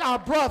encourage our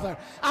brother.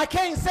 I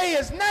can't say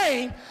his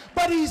name,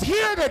 but he's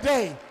here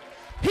today.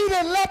 He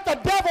didn't let the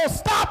devil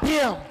stop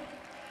him.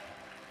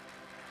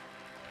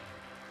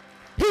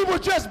 He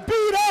was just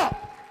beat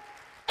up.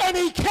 And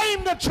he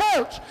came to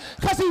church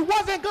because he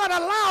wasn't going to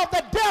allow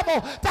the devil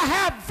to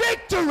have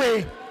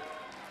victory.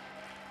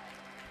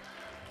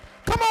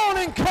 Come on,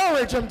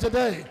 encourage him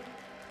today.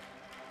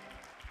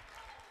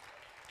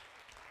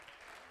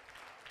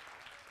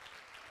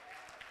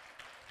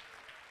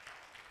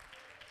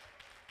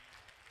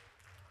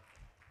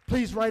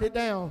 Please write it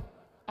down.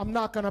 I'm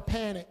not going to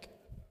panic.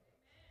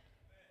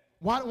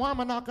 Why am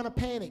I not going to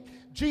panic?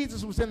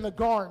 Jesus was in the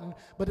garden,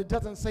 but it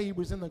doesn't say he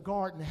was in the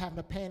garden having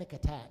a panic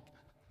attack.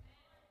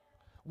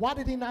 Why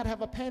did he not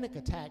have a panic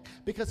attack?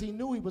 Because he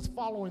knew he was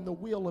following the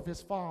will of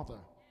his Father.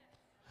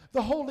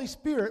 The Holy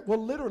Spirit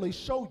will literally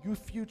show you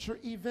future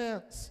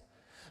events.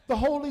 The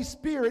Holy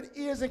Spirit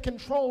is in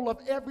control of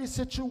every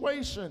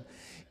situation.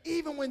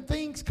 Even when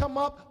things come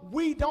up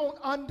we don't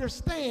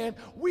understand,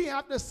 we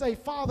have to say,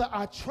 Father,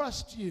 I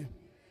trust you.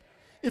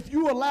 If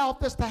you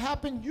allowed this to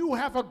happen, you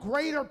have a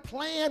greater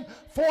plan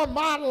for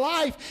my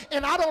life.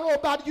 And I don't know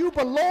about you,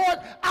 but Lord,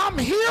 I'm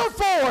here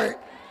for it.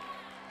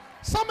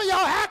 Some of y'all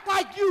act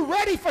like you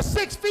ready for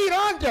 6 feet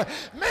under.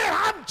 Man,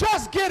 I'm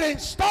just getting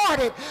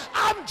started.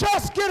 I'm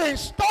just getting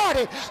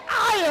started.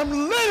 I am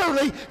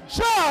literally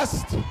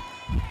just...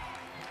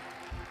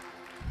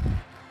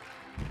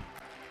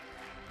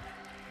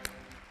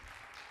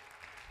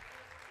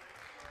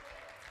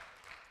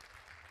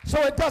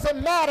 So it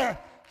doesn't matter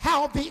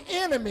how the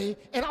enemy,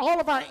 and all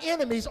of our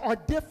enemies are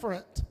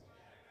different.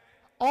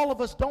 All of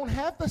us don't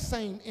have the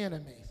same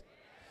enemies.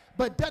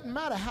 But it doesn't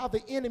matter how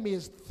the enemy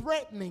is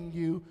threatening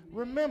you.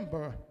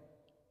 Remember,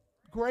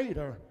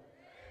 greater.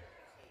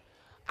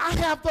 I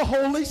have the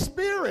Holy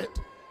Spirit.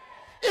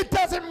 It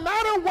doesn't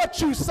matter what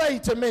you say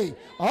to me.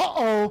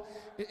 Uh-oh.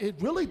 It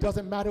really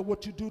doesn't matter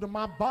what you do to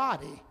my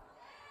body.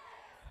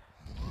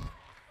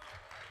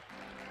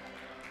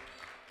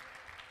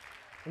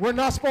 We're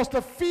not supposed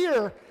to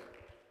fear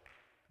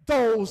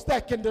those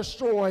that can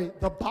destroy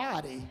the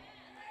body.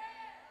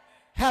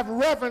 Have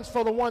reverence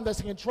for the one that's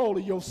in control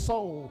of your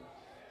soul.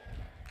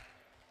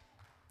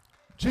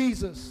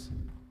 Jesus,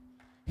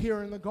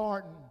 here in the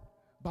garden,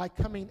 by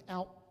coming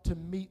out to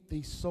meet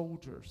these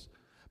soldiers,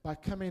 by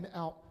coming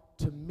out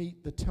to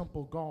meet the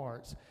temple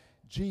guards,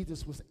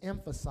 Jesus was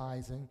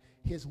emphasizing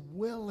his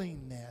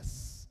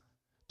willingness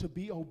to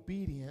be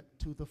obedient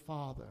to the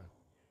Father.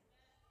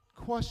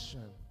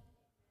 Question: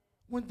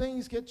 when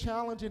things get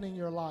challenging in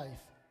your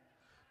life,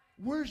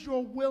 where's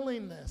your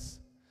willingness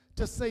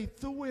to say,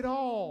 through it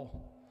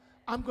all,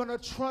 I'm going to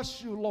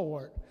trust you,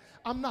 Lord.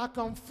 I'm not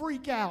going to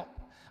freak out.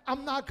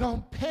 I'm not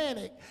going to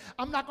panic.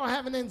 I'm not going to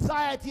have an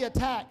anxiety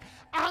attack.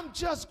 I'm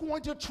just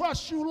going to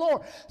trust you,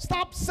 Lord.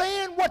 Stop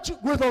saying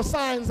where those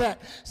signs at?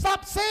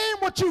 Stop saying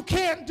what you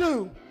can't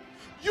do.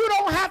 You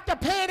don't have to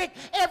panic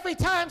every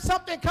time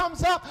something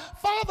comes up.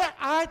 Father,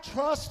 I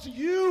trust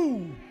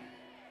you.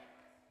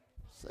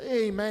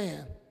 Say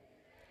amen.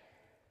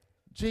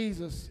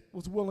 Jesus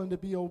was willing to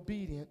be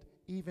obedient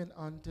even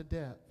unto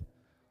death.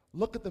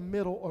 Look at the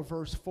middle of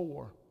verse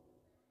 4.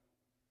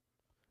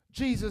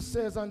 Jesus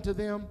says unto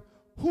them,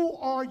 who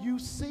are you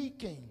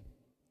seeking?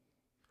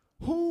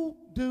 Who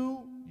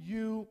do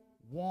you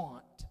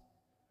want?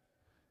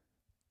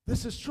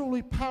 This is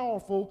truly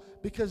powerful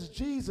because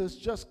Jesus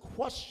just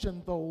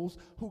questioned those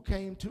who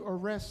came to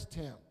arrest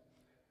him.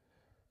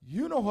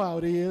 You know how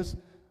it is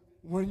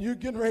when you're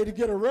getting ready to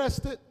get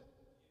arrested.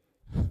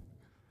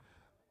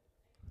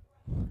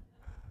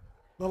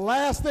 The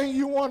last thing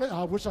you want to,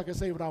 I wish I could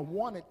say what I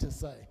wanted to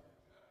say.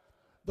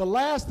 The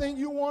last thing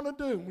you want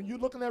to do when you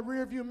look in that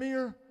rearview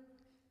mirror,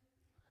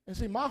 and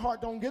see, my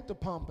heart don't get to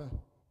pumping.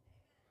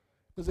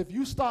 Because if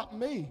you stop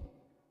me,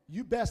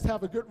 you best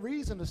have a good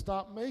reason to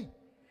stop me.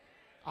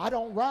 I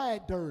don't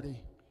ride dirty.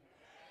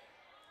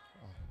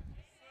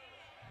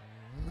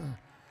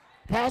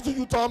 Pastor,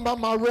 you talking about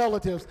my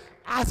relatives.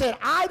 I said,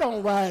 I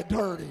don't ride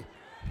dirty.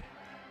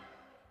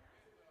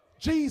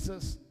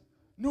 Jesus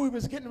knew he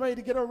was getting ready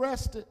to get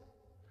arrested,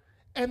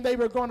 and they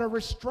were going to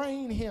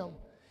restrain him.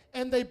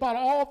 And they brought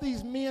all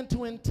these men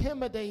to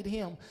intimidate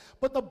him.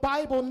 But the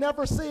Bible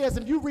never says,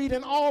 if you read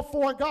in all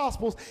 4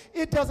 Gospels,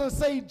 it doesn't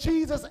say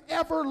Jesus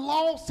ever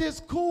lost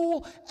his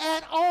cool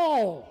at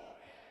all.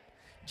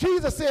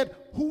 Jesus said,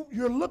 who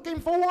you're looking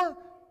for,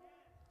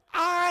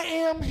 I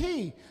am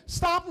he.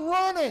 Stop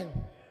running.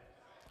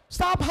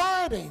 Stop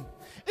hiding.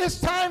 It's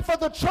time for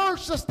the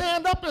church to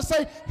stand up and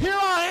say, here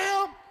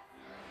I am.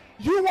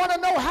 You want to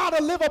know how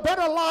to live a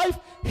better life?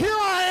 Here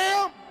I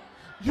am.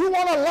 You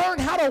want to learn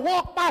how to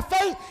walk by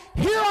faith?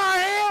 Here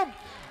I am.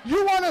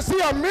 You want to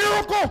see a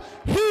miracle?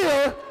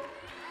 Here.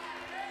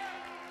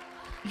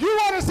 You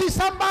want to see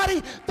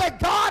somebody that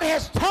God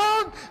has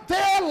turned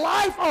their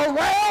life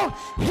around?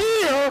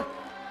 Here.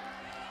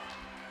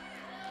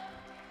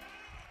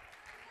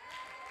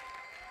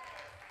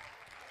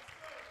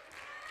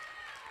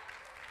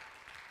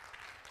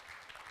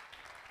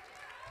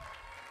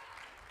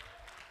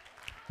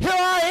 Here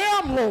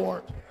I am,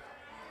 Lord.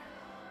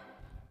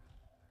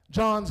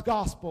 John's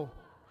gospel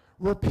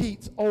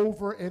repeats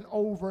over and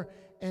over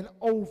and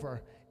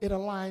over. It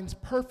aligns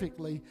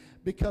perfectly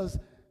because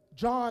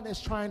John is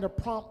trying to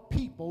prompt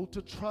people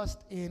to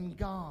trust in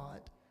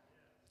God.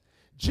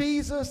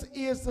 Jesus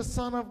is the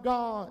Son of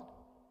God,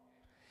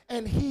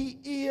 and he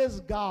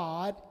is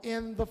God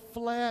in the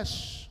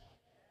flesh.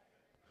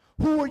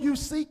 Who are you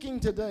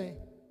seeking today?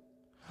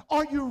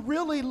 Are you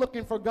really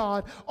looking for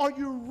God? Are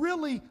you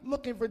really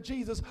looking for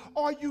Jesus?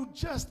 Are you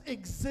just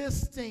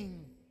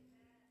existing?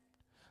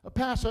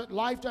 Pastor,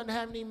 life doesn't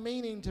have any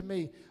meaning to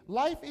me.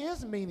 Life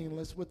is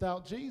meaningless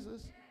without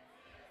Jesus.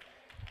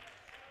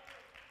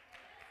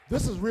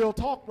 This is real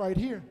talk right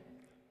here.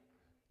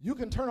 You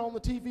can turn on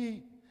the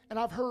TV, and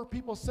I've heard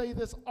people say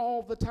this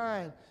all the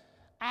time.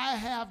 I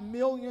have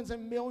millions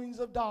and millions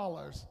of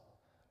dollars,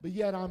 but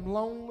yet I'm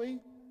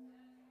lonely,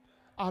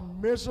 I'm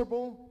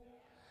miserable,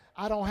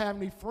 I don't have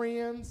any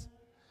friends,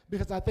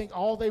 because I think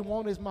all they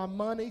want is my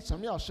money. Some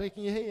of y'all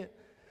shaking your head.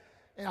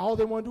 And all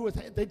they want to do is,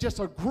 they're just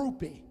a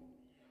groupie.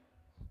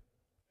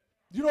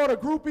 You know what a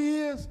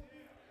groupie is?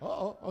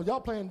 Uh-oh, oh, y'all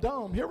playing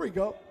dumb. Here we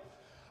go.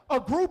 A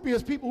groupie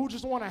is people who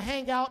just want to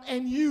hang out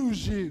and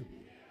use you.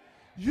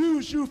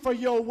 Use you for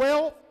your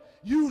wealth,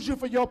 use you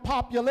for your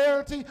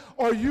popularity,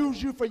 or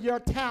use you for your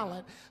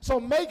talent. So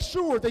make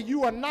sure that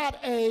you are not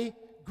a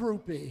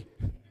groupie.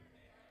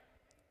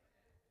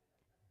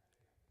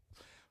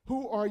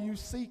 Who are you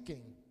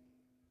seeking?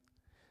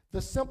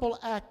 The simple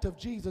act of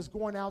Jesus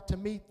going out to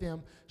meet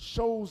them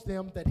shows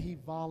them that he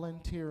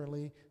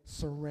voluntarily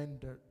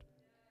surrendered.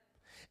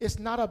 It's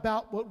not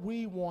about what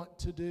we want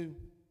to do.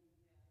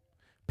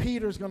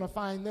 Peter's going to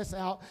find this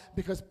out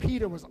because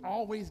Peter was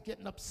always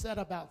getting upset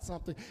about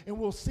something. And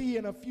we'll see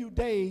in a few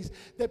days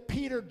that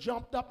Peter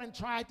jumped up and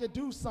tried to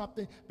do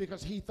something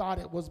because he thought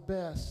it was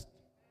best.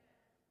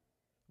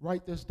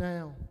 Write this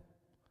down.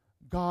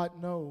 God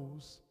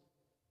knows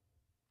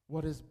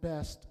what is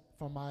best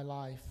for my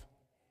life.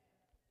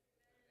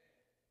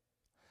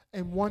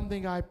 And one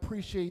thing I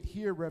appreciate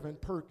here,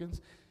 Reverend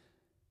Perkins,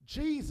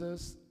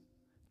 Jesus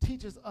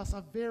teaches us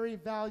a very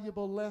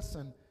valuable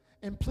lesson.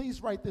 And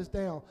please write this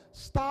down.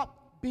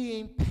 Stop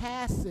being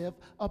passive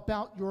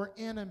about your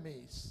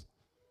enemies.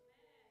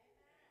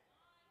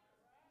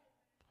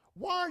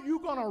 Why are you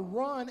going to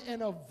run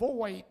and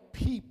avoid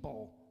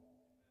people?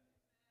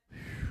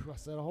 Whew, I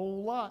said a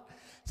whole lot.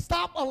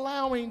 Stop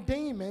allowing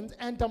demons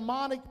and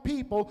demonic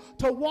people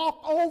to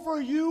walk over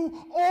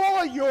you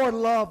or your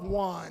loved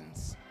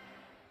ones.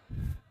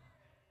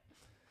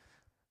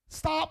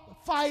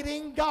 Stop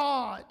fighting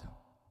God.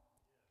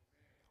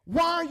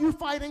 Why are you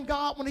fighting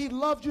God when he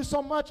loved you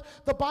so much?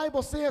 The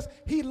Bible says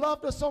he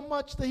loved us so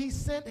much that he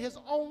sent his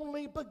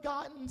only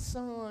begotten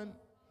son.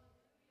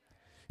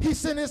 He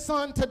sent his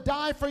son to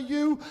die for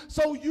you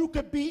so you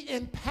could be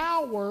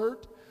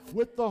empowered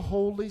with the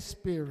Holy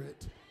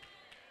Spirit.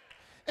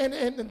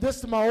 And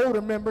this to my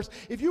older members,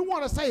 if you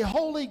want to say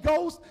Holy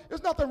Ghost,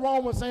 there's nothing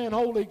wrong with saying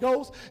Holy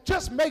Ghost.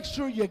 Just make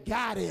sure you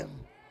got him.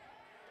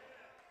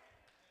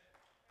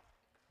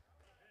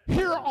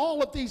 Here,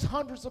 all of these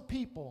hundreds of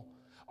people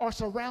are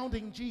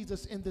surrounding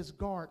Jesus in this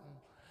garden,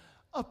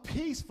 a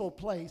peaceful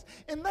place.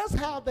 And that's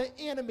how the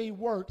enemy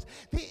works.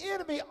 The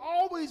enemy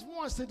always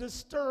wants to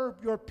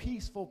disturb your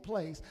peaceful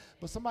place.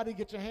 But somebody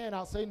get your hand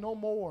out, say no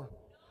more.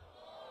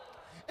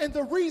 And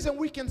the reason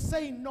we can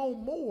say no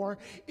more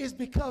is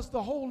because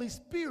the Holy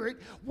Spirit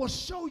will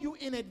show you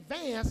in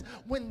advance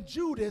when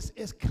Judas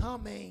is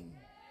coming.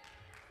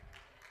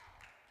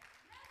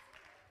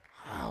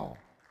 Wow.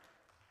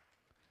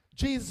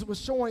 Jesus was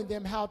showing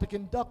them how to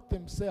conduct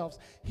themselves.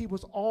 He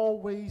was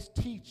always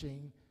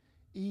teaching,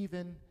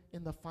 even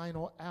in the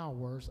final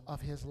hours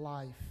of his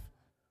life.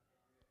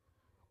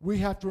 We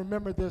have to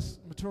remember this,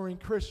 maturing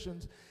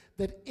Christians,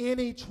 that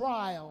any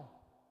trial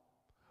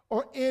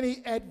or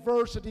any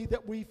adversity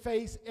that we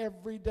face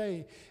every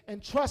day,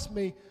 and trust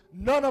me,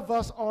 none of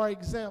us are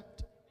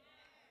exempt.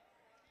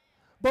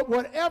 But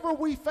whatever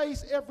we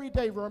face every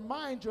day,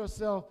 remind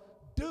yourself,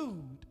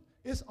 dude,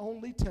 it's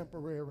only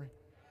temporary.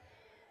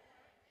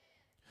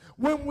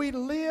 When we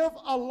live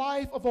a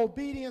life of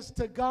obedience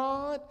to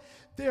God,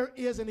 there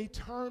is an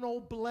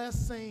eternal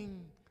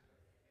blessing.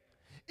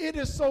 It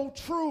is so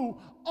true.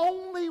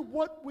 Only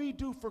what we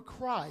do for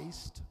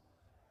Christ.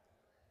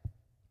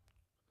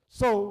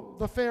 So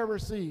the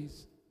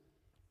Pharisees,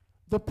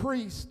 the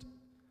priest,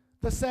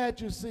 the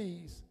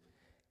Sadducees,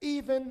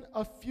 even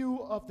a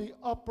few of the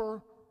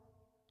upper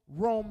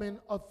Roman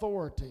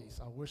authorities,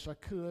 I wish I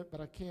could,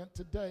 but I can't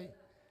today,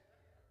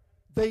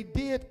 they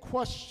did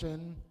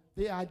question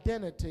the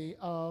identity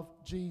of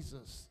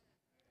Jesus.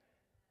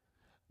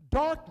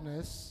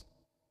 Darkness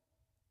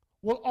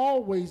will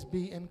always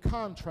be in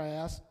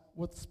contrast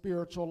with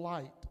spiritual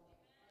light.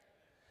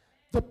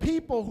 The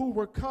people who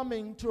were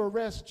coming to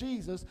arrest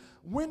Jesus,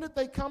 when did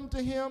they come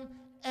to him?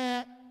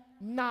 At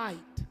night.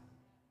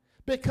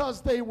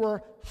 Because they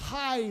were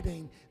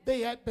hiding.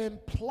 They had been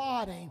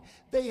plotting.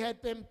 They had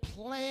been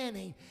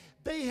planning.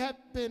 They had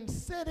been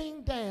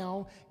sitting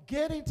down,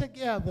 getting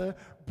together,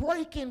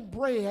 breaking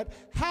bread,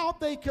 how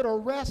they could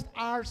arrest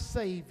our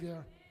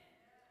Savior.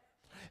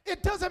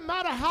 It doesn't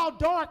matter how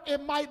dark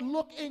it might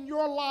look in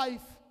your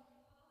life.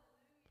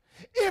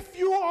 If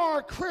you are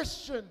a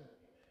Christian,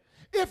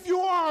 if you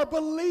are a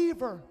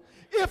believer,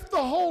 if the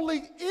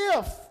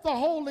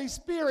Holy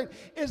Spirit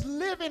is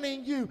living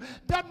in you,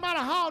 doesn't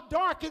matter how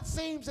dark it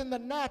seems in the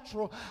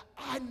natural,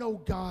 I know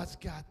God's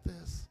got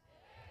this.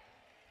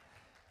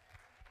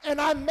 And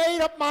I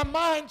made up my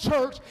mind,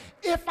 church,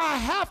 if I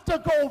have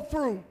to go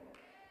through,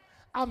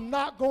 I'm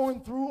not going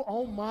through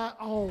on my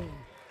own.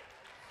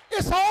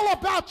 It's all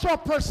about your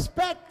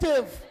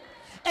perspective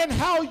and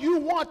how you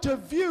want to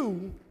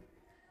view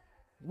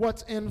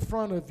what's in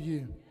front of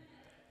you.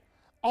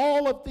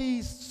 All of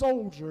these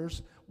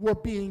soldiers were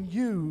being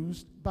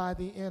used by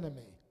the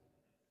enemy.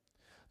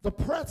 The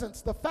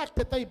presence, the fact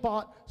that they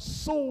bought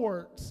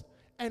swords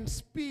and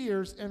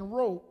spears and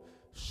rope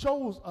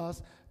shows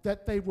us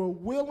that they were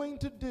willing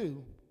to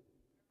do,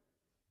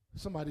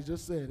 somebody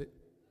just said it,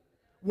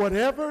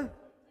 whatever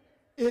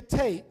it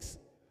takes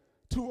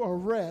to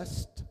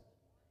arrest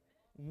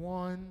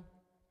one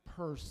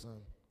person.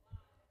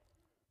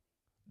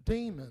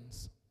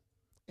 Demons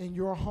in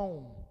your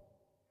home,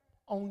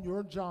 on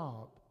your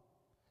job,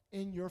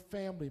 in your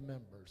family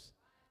members,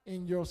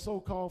 in your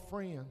so-called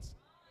friends.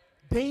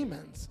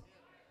 Demons,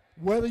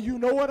 whether you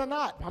know it or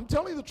not, I'm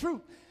telling you the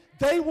truth,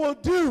 they will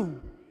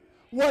do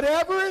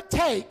whatever it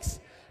takes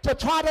to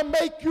try to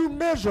make you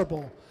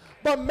miserable.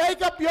 But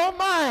make up your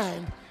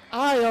mind,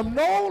 I am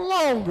no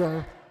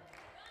longer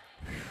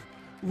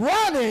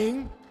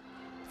running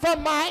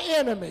from my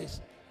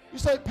enemies. You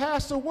say,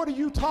 Pastor, what are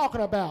you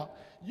talking about?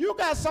 You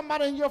got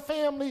somebody in your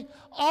family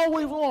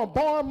always want to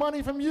borrow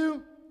money from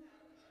you,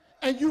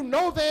 and you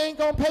know they ain't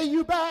going to pay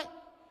you back?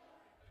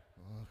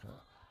 Okay.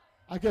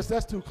 I guess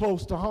that's too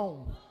close to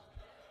home.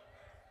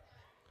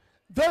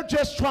 They're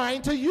just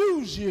trying to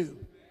use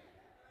you.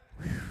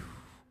 Whew.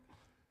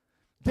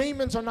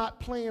 Demons are not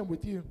playing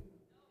with you.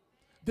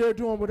 They're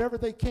doing whatever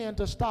they can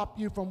to stop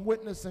you from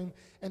witnessing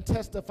and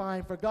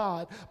testifying for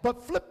God.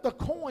 But flip the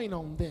coin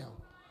on them.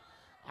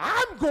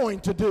 I'm going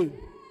to do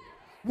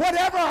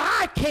whatever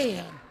I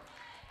can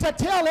to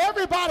tell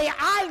everybody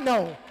I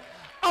know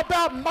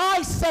about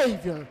my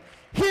Savior.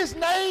 His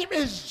name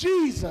is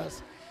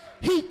Jesus.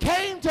 He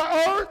came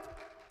to earth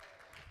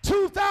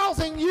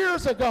 2,000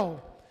 years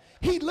ago.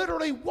 He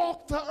literally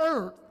walked the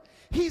earth.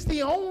 He's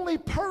the only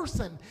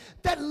person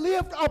that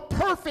lived a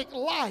perfect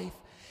life.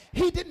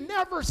 He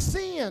never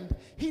sinned.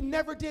 He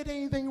never did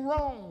anything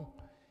wrong.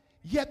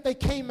 Yet they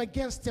came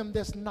against him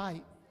this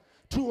night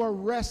to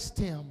arrest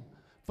him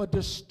for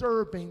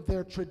disturbing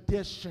their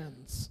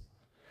traditions.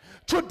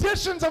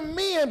 Traditions of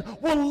men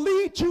will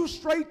lead you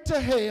straight to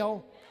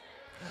hell,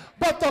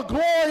 but the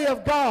glory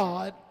of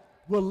God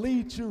will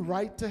lead you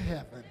right to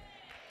heaven.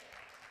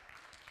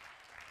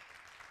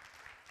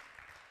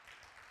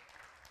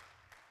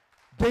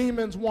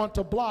 Demons want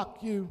to block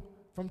you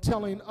from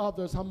telling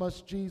others how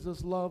much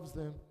Jesus loves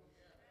them.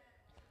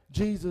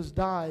 Jesus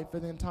died for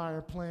the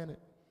entire planet.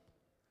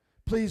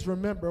 Please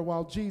remember,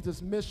 while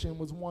Jesus' mission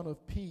was one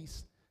of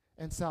peace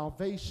and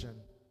salvation,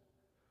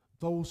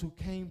 those who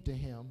came to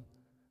him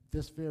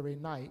this very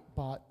night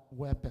bought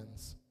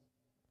weapons.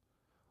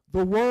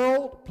 The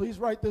world, please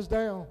write this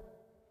down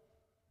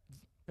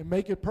and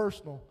make it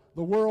personal.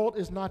 The world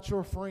is not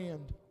your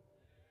friend.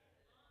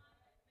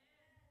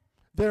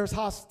 There's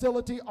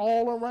hostility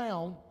all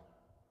around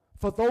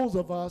for those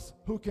of us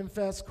who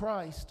confess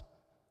Christ.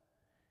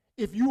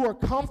 If you are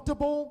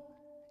comfortable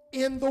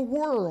in the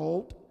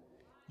world,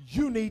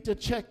 you need to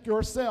check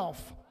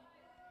yourself.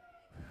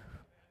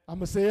 I'm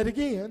going to say it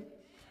again.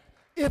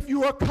 If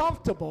you are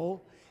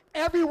comfortable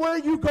everywhere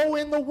you go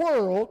in the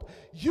world,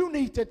 you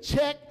need to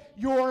check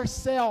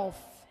yourself.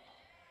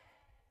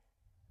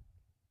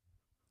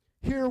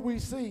 Here we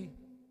see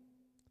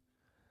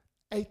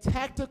a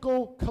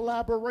tactical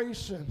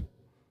collaboration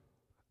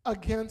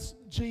against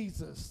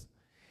Jesus.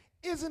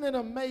 Isn't it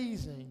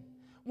amazing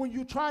when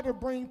you try to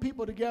bring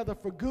people together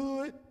for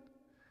good,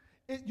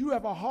 you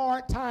have a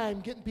hard time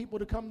getting people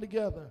to come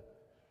together.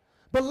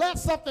 But let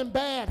something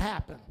bad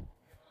happen,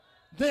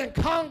 then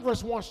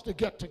Congress wants to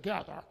get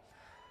together.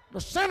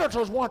 The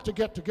senators want to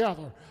get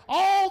together.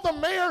 All the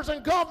mayors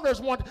and governors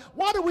want.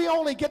 Why do we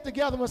only get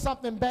together when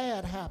something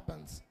bad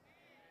happens?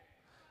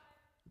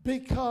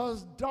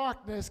 Because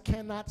darkness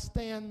cannot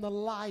stand the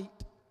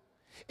light.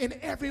 And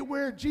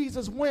everywhere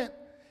Jesus went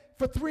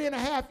for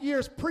 3.5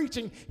 years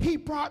preaching, he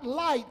brought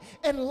light,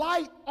 and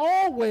light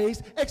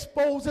always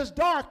exposes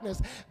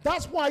darkness.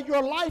 That's why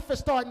your life is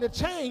starting to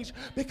change,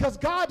 because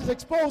God is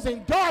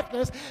exposing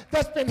darkness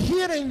that's been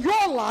hid in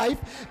your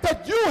life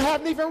that you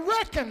haven't even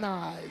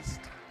recognized.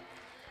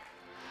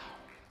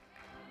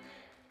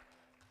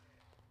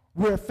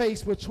 We're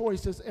faced with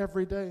choices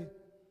every day,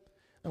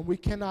 and we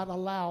cannot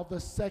allow the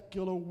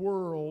secular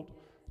world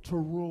to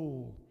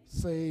rule.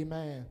 Say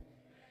amen.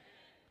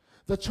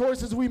 The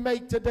choices we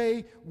make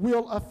today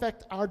will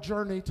affect our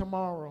journey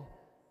tomorrow.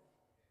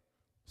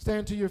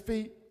 Stand to your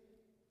feet.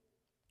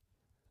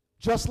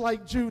 Just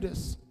like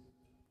Judas,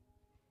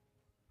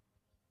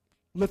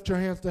 lift your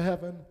hands to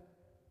heaven.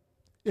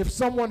 If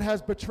someone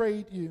has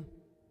betrayed you,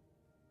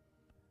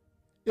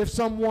 if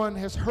someone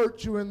has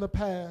hurt you in the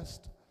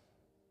past,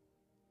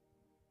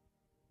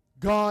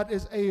 God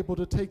is able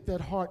to take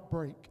that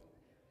heartbreak,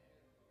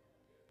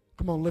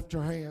 come on, lift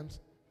your hands,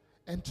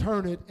 and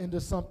turn it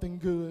into something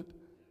good.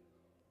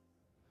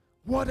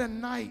 What a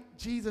night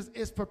Jesus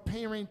is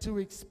preparing to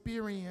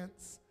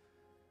experience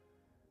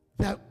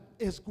that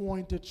is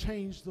going to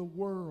change the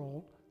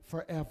world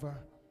forever.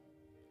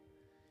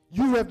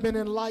 You have been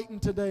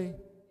enlightened today.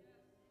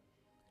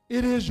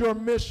 It is your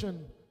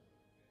mission.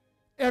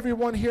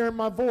 Everyone hearing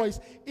my voice,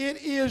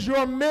 it is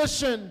your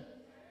mission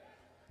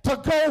to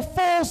go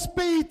full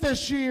speed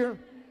this year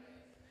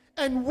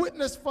and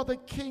witness for the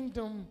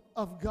kingdom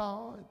of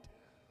God.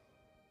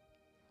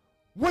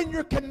 When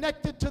you're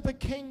connected to the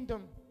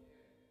kingdom,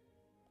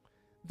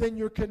 then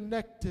you're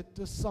connected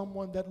to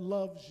someone that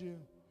loves you.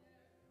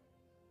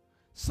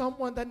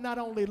 Someone that not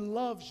only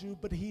loves you,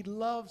 but he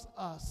loves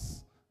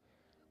us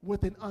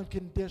with an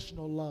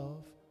unconditional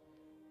love.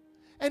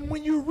 And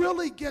when you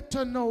really get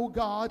to know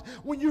God,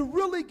 when you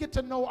really get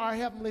to know our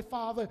Heavenly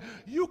Father,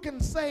 you can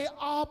say,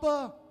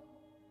 Abba,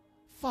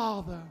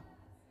 Father.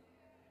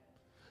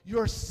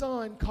 Your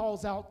Son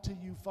calls out to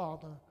you,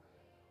 Father.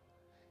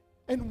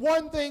 And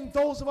one thing,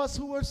 those of us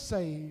who are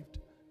saved,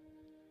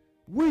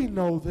 we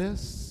know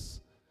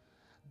this.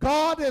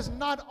 God is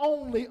not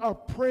only a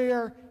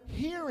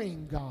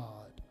prayer-hearing God.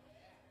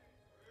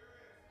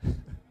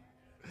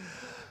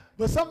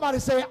 But somebody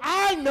say,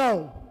 I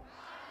know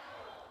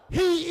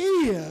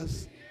he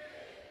is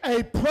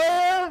a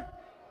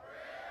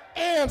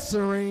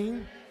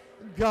prayer-answering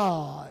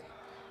God.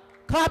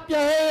 Clap your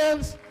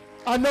hands.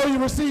 I know you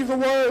received the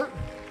word.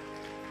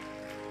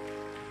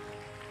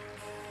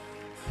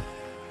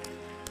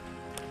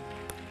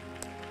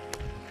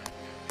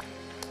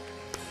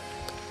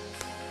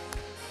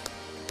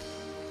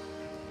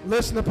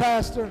 Listen to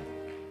Pastor.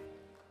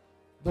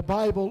 The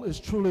Bible is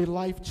truly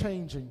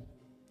life-changing.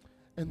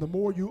 And the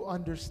more you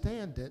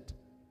understand it,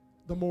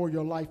 the more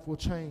your life will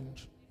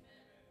change.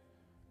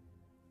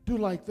 Do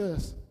like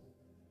this.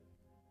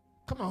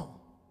 Come on.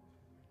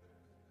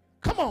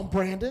 Come on,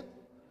 Brandon.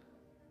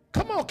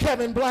 Come on,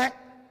 Kevin Black.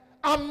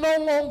 I'm no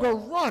longer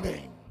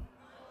running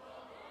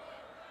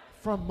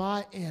from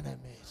my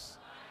enemies.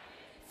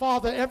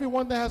 Father,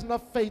 everyone that has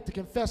enough faith to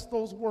confess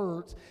those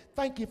words,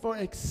 thank you for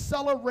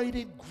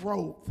accelerated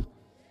growth,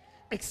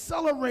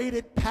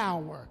 accelerated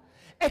power,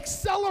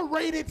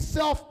 accelerated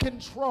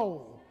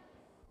self-control,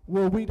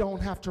 where we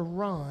don't have to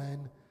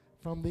run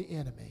from the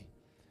enemy.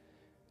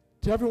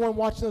 To everyone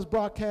watching this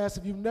broadcast,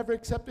 if you've never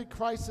accepted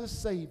Christ as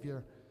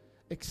Savior,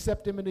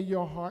 accept him into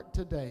your heart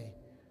today.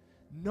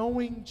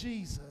 Knowing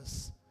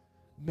Jesus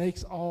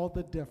makes all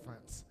the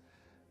difference.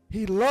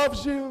 He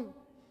loves you,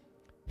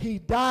 he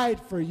died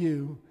for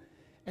you,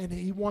 and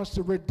he wants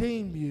to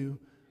redeem you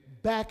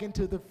back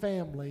into the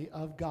family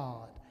of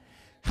God.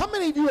 How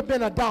many of you have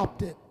been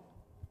adopted?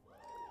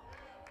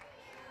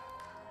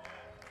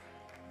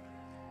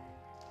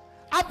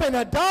 I've been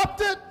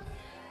adopted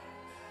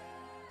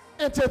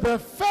into the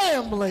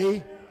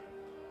family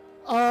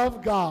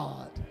of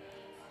God.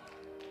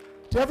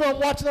 To everyone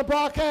watching the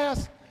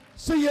broadcast,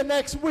 see you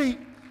next week.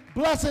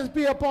 Blessings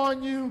be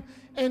upon you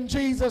in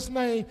Jesus'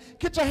 name.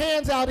 Get your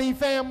hands out,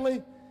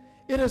 E-family.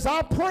 It is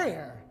our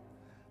prayer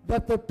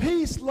that the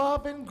peace,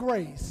 love, and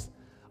grace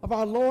of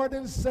our Lord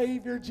and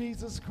Savior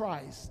Jesus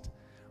Christ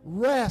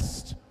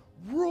rest,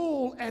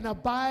 rule, and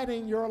abide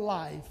in your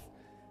life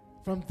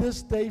from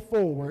this day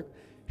forward.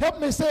 Help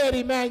me say it,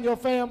 Emmanuel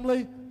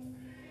family.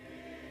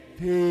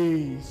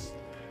 Peace.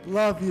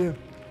 Love you.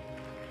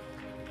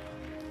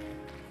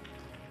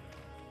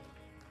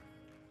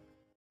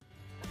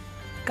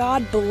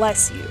 God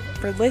bless you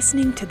for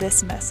listening to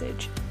this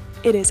message.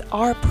 It is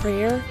our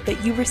prayer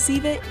that you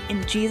receive it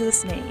in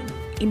Jesus' name.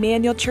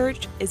 Emmanuel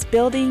Church is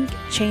building,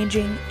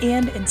 changing,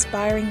 and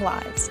inspiring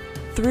lives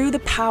through the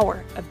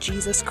power of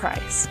Jesus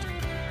Christ.